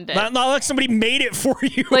you found it. Not like somebody made it for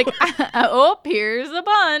you. Like, oh, here's a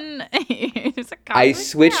bun. Here's a I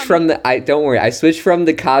switched from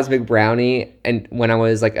the cosmic brownie and when I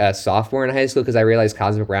was like a sophomore in high school because I realized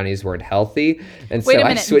cosmic brownies weren't healthy, and Wait so a I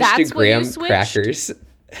minute, switched to that's what you graham switched? crackers.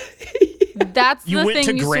 That's You the went thing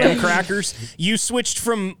to you graham switched. crackers. You switched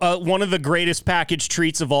from one of the greatest packaged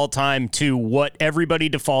treats of all time to what everybody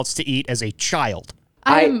defaults to eat as a child.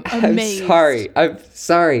 I'm amazed. I'm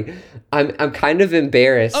sorry. I'm kind of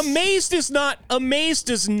embarrassed. Amazed does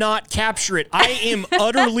not capture it. I am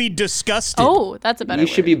utterly disgusted. Oh, that's a better You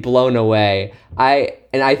should be blown away.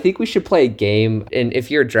 I think we should play a game. And if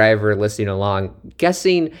you're a driver listening along,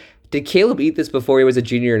 guessing, did Caleb eat this before he was a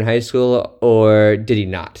junior in high school or did he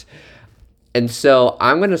not? And so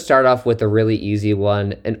I'm going to start off with a really easy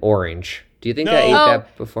one, an orange. Do you think I ate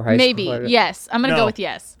that before high maybe. school? Maybe. Yes. I'm going to No. go with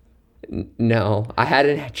yes. No, I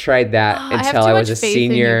hadn't tried that I have until too I much was a faith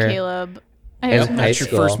senior. in you, Caleb. I in have too high much That's your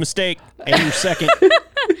school. first mistake and your second.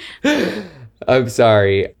 I'm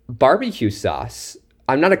sorry. Barbecue sauce.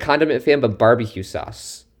 I'm not a condiment fan, but barbecue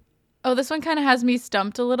sauce. Oh, this one kind of has me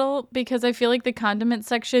stumped a little because I feel like the condiment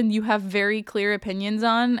section you have very clear opinions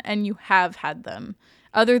on and you have had them,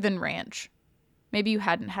 other than ranch. Maybe you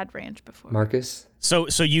hadn't had ranch before. Marcus? So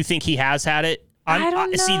you think he has had it? I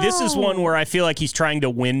don't See, this is know. one where I feel like he's trying to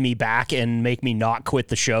win me back and make me not quit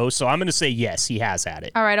the show. So I'm going to say yes, he has had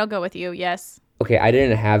it. All right, I'll go with you. Yes. Okay, I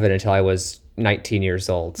didn't have it until I was 19 years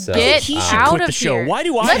old. So Get He should out quit of the show. here. Why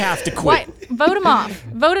do I have to quit? Vote him off.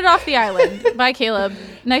 Voted off the island. Bye, Caleb.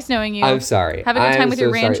 Nice knowing you. I'm sorry. Have a good time I'm with your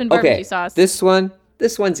so ranch sorry. and barbecue Okay, sauce. This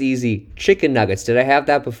one's easy. Chicken nuggets. Did I have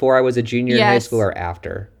that before I was a junior in high Yes. school or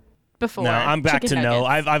after? Before. No, I'm back Chicken to no.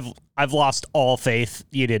 nuggets. I've lost all faith.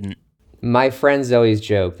 You didn't. My friends always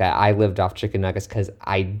joke that I lived off chicken nuggets because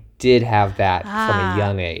I did have that from a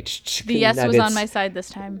young age. Chicken the yes was nuggets on my side this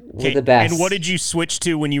time. were the best. And what did you switch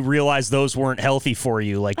to when you realized those weren't healthy for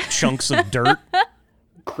you, like chunks of dirt?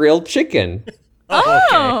 Grilled chicken.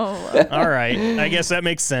 Oh. All right. I guess that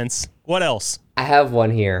makes sense. What else? I have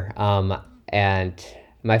one here, and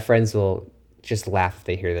my friends will just laugh if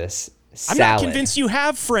they hear this. I'm Salad. not convinced you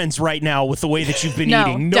have friends right now with the way that you've been No,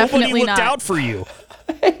 eating. Nobody definitely looked not. out for you.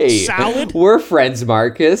 Hey, Salad? We're friends,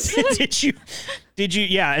 Marcus. Did you?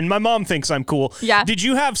 Yeah, and my mom thinks I'm cool. Yeah. Did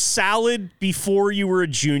you have salad before you were a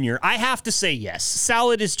junior? I have to say yes.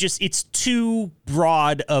 Salad is just, it's too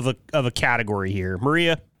broad of a category here.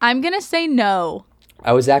 Maria? I'm going to say no.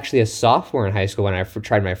 I was actually a sophomore in high school when I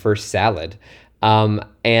tried my first salad.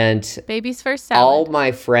 And Baby's first salad. all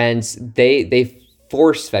my friends, they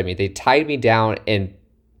force fed me. They tied me down and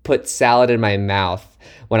put salad in my mouth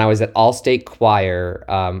when I was at All-State Choir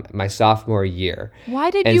my sophomore year. Why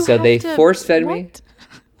did and you so have they to... force fed me?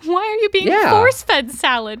 Why are you being Yeah. force-fed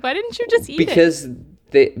salad? Why didn't you just eat it?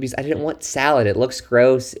 Because I didn't want salad. It looks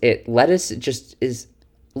gross. Lettuce just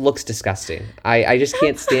looks disgusting. I just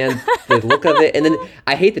can't stand the look of it. And then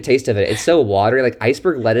I hate the taste of it. It's so watery. Like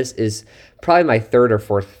iceberg lettuce is probably my third or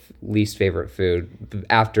fourth least favorite food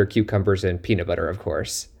after cucumbers and peanut butter, of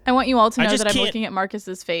course. I want you all to I know just that I'm can't- looking at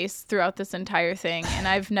Marcus's face throughout this entire thing, and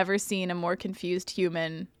I've never seen a more confused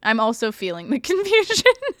human. I'm also feeling the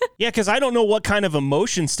confusion. Yeah, because I don't know what kind of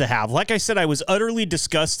emotions to have. Like I said, I was utterly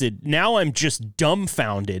disgusted. Now I'm just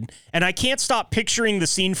dumbfounded. And I can't stop picturing the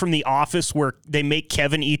scene from The Office where they make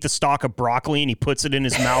Kevin eat the stalk of broccoli and he puts it in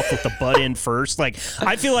his mouth with the butt in first. Like,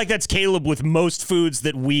 I feel like that's Caleb with most foods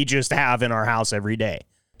that we just have in our house every day.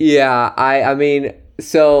 Yeah, I mean,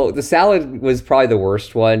 so the salad was probably the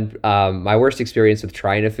worst one. My worst experience with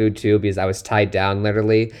trying a food too, because I was tied down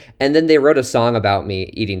literally. And then they wrote a song about me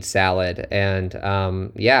eating salad, and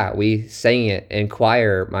yeah, we sang it in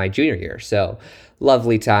choir my junior year. So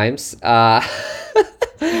lovely times.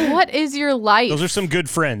 What is your life? Those are some good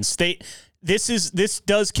friends. This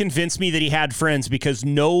does convince me that he had friends, because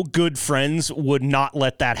no good friends would not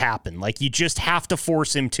let that happen. Like, you just have to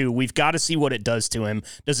force him to. We've got to see what it does to him.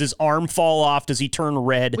 Does his arm fall off? Does he turn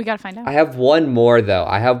red? We got to find out. I have one more though.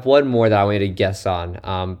 I have one more that I want you to guess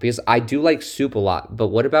on, because I do like soup a lot. But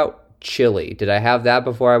what about chili? Did I have that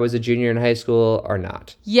before I was a junior in high school or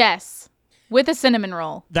not? Yes. With a cinnamon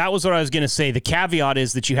roll. That was what I was going to say. The caveat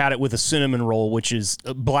is that you had it with a cinnamon roll, which is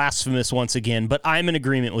blasphemous once again, but I'm in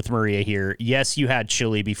agreement with Maria here. Yes, you had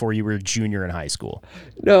chili before you were a junior in high school.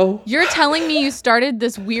 No. You're telling me you started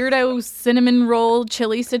this weirdo cinnamon roll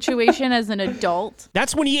chili situation as an adult?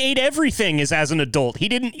 That's when he ate everything as an adult. He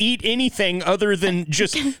didn't eat anything other than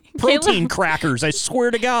just protein crackers, I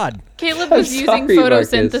swear to God. Caleb was using sorry,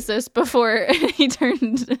 Marcus. photosynthesis before he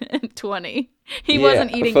turned 20. He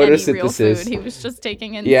wasn't eating any real food. He was just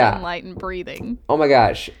taking in sunlight and breathing. Oh my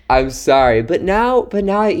gosh, I'm sorry, but now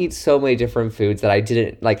I eat so many different foods that I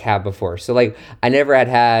didn't have before. So I never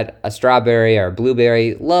had a strawberry or a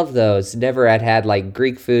blueberry. Love those. Never had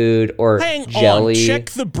Greek food or Hang jelly. on,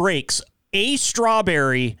 check the brakes. A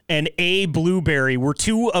strawberry and a blueberry were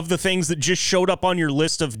two of the things that just showed up on your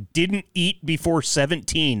list of didn't eat before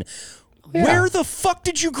 17. Yeah. Where the fuck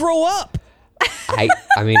did you grow up? I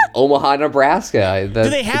mean Omaha, Nebraska. Do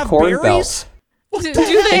they have corn berries? belt.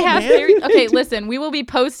 Do they have berries? Okay, listen, we will be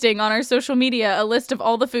posting on our social media a list of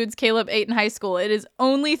all the foods Caleb ate in high school. It is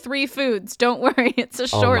only 3 foods. Don't worry, it's a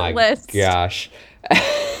short list. Gosh.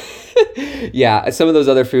 Yeah, some of those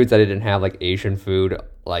other foods I didn't have, like Asian food,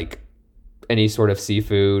 like any sort of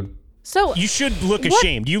seafood. So You should look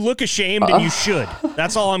ashamed. You look ashamed and you should.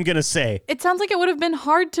 That's all I'm going to say. it sounds like it would have been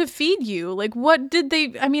hard to feed you. Like, what did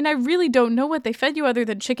they... I mean, I really don't know what they fed you other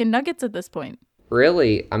than chicken nuggets at this point.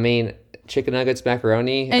 Really? I mean, chicken nuggets,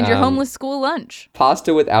 macaroni. And your homeless school lunch.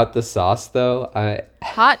 Pasta without the sauce, though.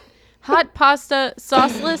 Hot pasta,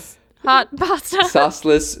 sauceless, hot pasta.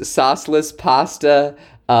 Sauceless pasta.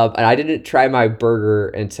 And I didn't try my burger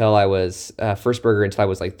until I was first burger until I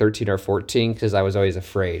was 13 or 14, because I was always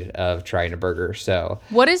afraid of trying a burger. So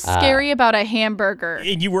What is scary about a hamburger?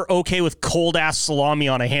 And you were okay with cold ass salami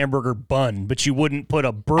on a hamburger bun, but you wouldn't put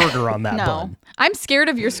a burger on that No. bun. I'm scared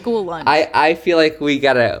of your school lunch. I feel like we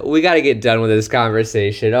gotta get done with this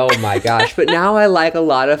conversation. Oh my gosh! But now I like a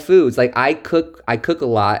lot of foods. I cook a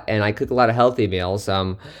lot, and I cook a lot of healthy meals.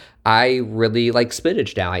 I really like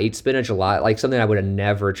spinach now. I eat spinach a lot, something I would have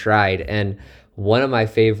never tried. And one of my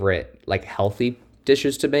favorite healthy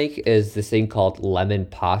dishes to make is this thing called lemon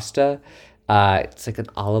pasta. It's an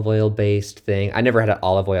olive oil based thing. I never had an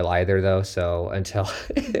olive oil either though, so until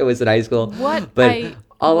it was in high school. What? But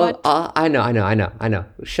I know.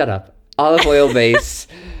 Shut up. olive oil base,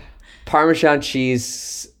 Parmesan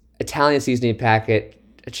cheese, Italian seasoning packet,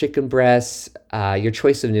 a chicken breast, your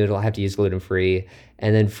choice of noodle. I have to use gluten-free,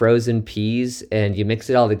 and then frozen peas, and you mix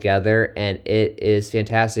it all together, and it is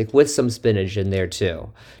fantastic with some spinach in there too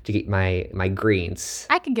to get my greens.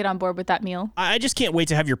 I could get on board with that meal. I just can't wait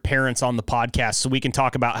to have your parents on the podcast so we can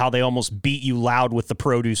talk about how they almost beat you loud with the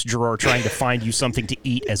produce drawer trying to find you something to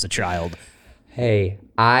eat as a child. Hey,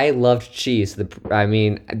 I loved cheese.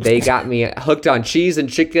 They got me hooked on cheese and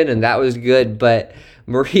chicken, and that was good. But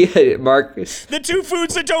Maria, Marcus, the two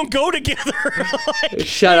foods that don't go together. Like,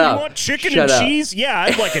 shut hey, up. You want chicken Shut and up. cheese? Yeah,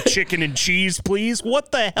 I'd like a chicken and cheese, please.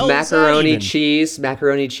 What the hell Macaroni is that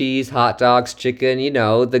macaroni cheese, hot dogs, chicken.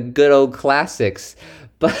 The good old classics.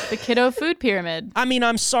 But The kiddo food pyramid. I mean,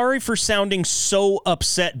 I'm sorry for sounding so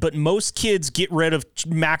upset, but most kids get rid of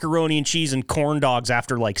macaroni and cheese and corn dogs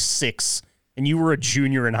after like 6. And you were a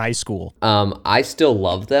junior in high school. I still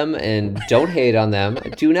love them, and don't hate on them.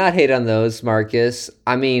 Do not hate on those, Marcus.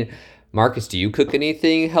 I mean, Marcus, do you cook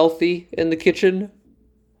anything healthy in the kitchen?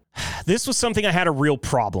 This was something I had a real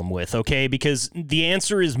problem with, okay? Because the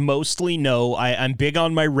answer is mostly no. I'm big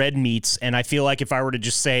on my red meats, and I feel like if I were to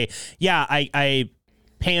just say, yeah, I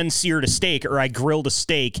pan-seared a steak or I grilled a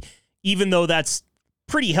steak, even though that's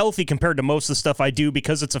pretty healthy compared to most of the stuff I do,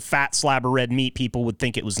 because it's a fat slab of red meat, people would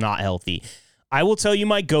think it was not healthy. I will tell you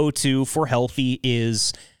my go-to for healthy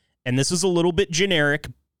is, and this is a little bit generic,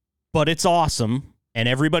 but it's awesome, and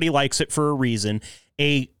everybody likes it for a reason,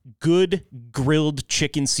 a good grilled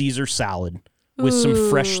chicken Caesar salad with some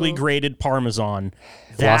freshly grated Parmesan.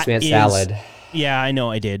 Lost me at salad. Yeah, I know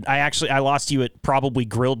I did. I lost you at probably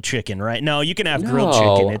grilled chicken, right? No, you can have grilled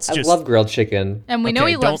No, chicken. It's just I love grilled chicken. And we know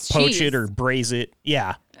he loves don't poach cheese. it or braise it.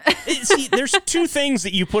 Yeah. See, there's 2 things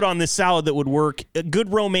that you put on this salad that would work. A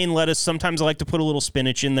good romaine lettuce. Sometimes I like to put a little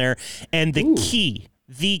spinach in there. And the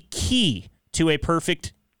key to a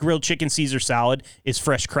perfect grilled chicken Caesar salad is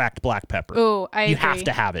fresh cracked black pepper. Oh, I agree. You have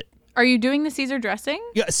to have it. Are you doing the Caesar dressing?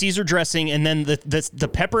 Yeah, Caesar dressing, and then the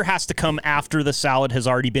pepper has to come after the salad has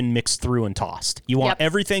already been mixed through and tossed. You want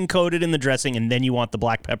everything coated in the dressing, and then you want the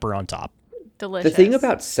black pepper on top. Delicious. The thing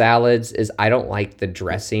about salads is I don't like the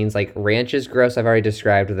dressings. Like ranch is gross. I've already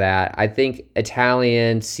described that. I think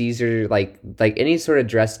Italian, Caesar, like any sort of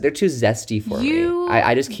dress, they're too zesty for me.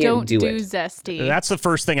 I just can't do it. Don't do zesty. That's the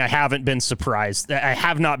first thing I haven't been surprised. I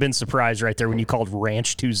have not been surprised right there when you called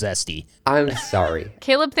ranch too zesty. I'm sorry.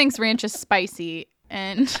 Caleb thinks ranch is spicy,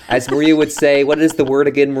 and As Maria would say, what is the word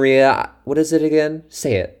again, Maria? What is it again?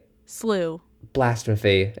 Say it. slew.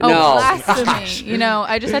 Blasphemy. Oh, no. blasphemy. Gosh.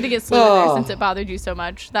 I just had to get slew in there since it bothered you so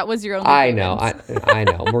much. That was your only I know. grievance. I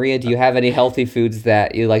know. Maria, do you have any healthy foods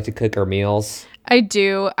that you like to cook or meals? I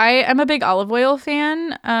do. I am a big olive oil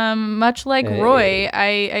fan. Much like Roy,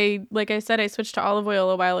 I like I said, I switched to olive oil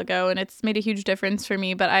a while ago, and it's made a huge difference for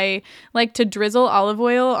me. But I like to drizzle olive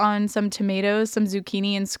oil on some tomatoes, some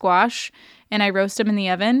zucchini, and squash, and I roast them in the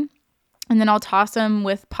oven. And then I'll toss them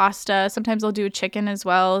with pasta. Sometimes I'll do a chicken as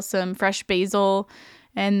well, some fresh basil,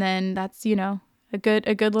 and then that's a good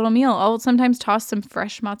little meal. I'll sometimes toss some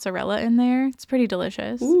fresh mozzarella in there. It's pretty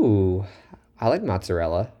delicious. Ooh, I like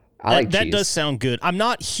mozzarella. I like that cheese. does sound good. I'm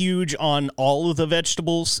not huge on all of the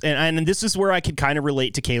vegetables, and this is where I could kind of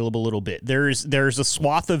relate to Caleb a little bit. There's a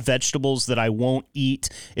swath of vegetables that I won't eat,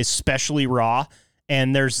 especially raw.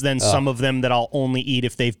 And there's then some of them that I'll only eat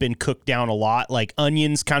if they've been cooked down a lot. Like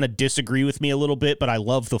onions kind of disagree with me a little bit, but I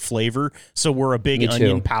love the flavor. So we're a big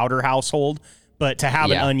onion powder household. But to have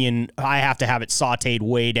an onion, I have to have it sauteed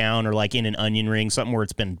way down or like in an onion ring, something where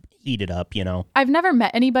it's been heated up, I've never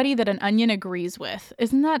met anybody that an onion agrees with.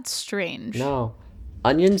 Isn't that strange? No.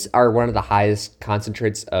 Onions are one of the highest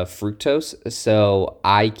concentrates of fructose, so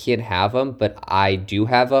I can't have them, but I do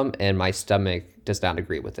have them, and my stomach does not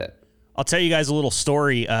agree with it. I'll tell you guys a little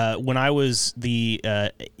story. When I was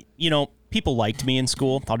people liked me in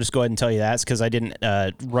school. I'll just go ahead and tell you that. It's because I didn't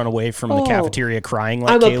run away from the cafeteria crying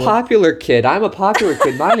like Caleb. A popular kid. I'm a popular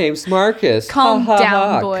kid. My name's Marcus. Calm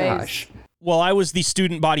down, boys. Gosh. While I was the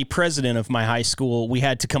student body president of my high school, we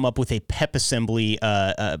had to come up with a pep assembly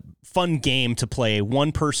fun game to play,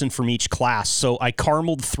 one person from each class. So I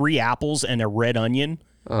carameled 3 apples and a red onion.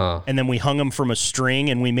 And then we hung them from a string,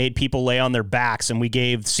 and we made people lay on their backs, and we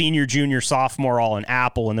gave senior, junior, sophomore all an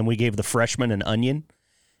apple, and then we gave the freshmen an onion,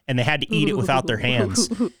 and they had to eat it without their hands.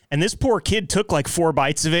 And this poor kid took like 4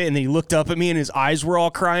 bites of it, and then he looked up at me, and his eyes were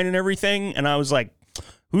all crying and everything, and I was like,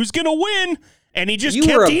 who's going to win? And he just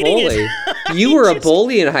kept eating it. You were a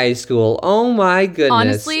bully in high school. Oh, my goodness.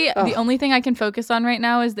 Honestly, the only thing I can focus on right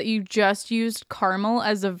now is that you just used caramel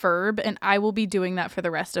as a verb, and I will be doing that for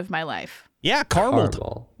the rest of my life. Yeah,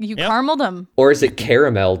 caramel. You Yep. carameled them. Or is it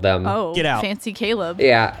carameled them? Oh, Get out. fancy Caleb.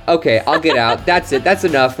 Yeah, okay, I'll get out. That's it. That's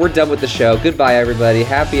enough. We're done with the show. Goodbye, everybody.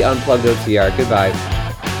 Happy Unplugged OTR. Goodbye.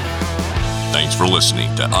 Thanks for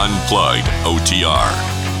listening to Unplugged OTR.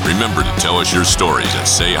 Remember to tell us your stories at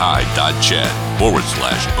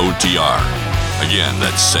sayhi.chat/OTR. Again,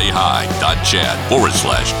 that's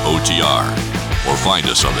sayhi.chat/OTR. Or find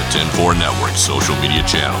us on the 10-4 Network social media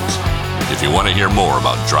channels. If you want to hear more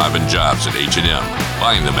about driving jobs at H&M,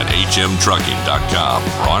 find them at hmtrucking.com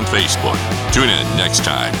or on Facebook. Tune in next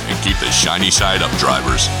time and keep the shiny side up,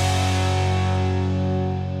 drivers.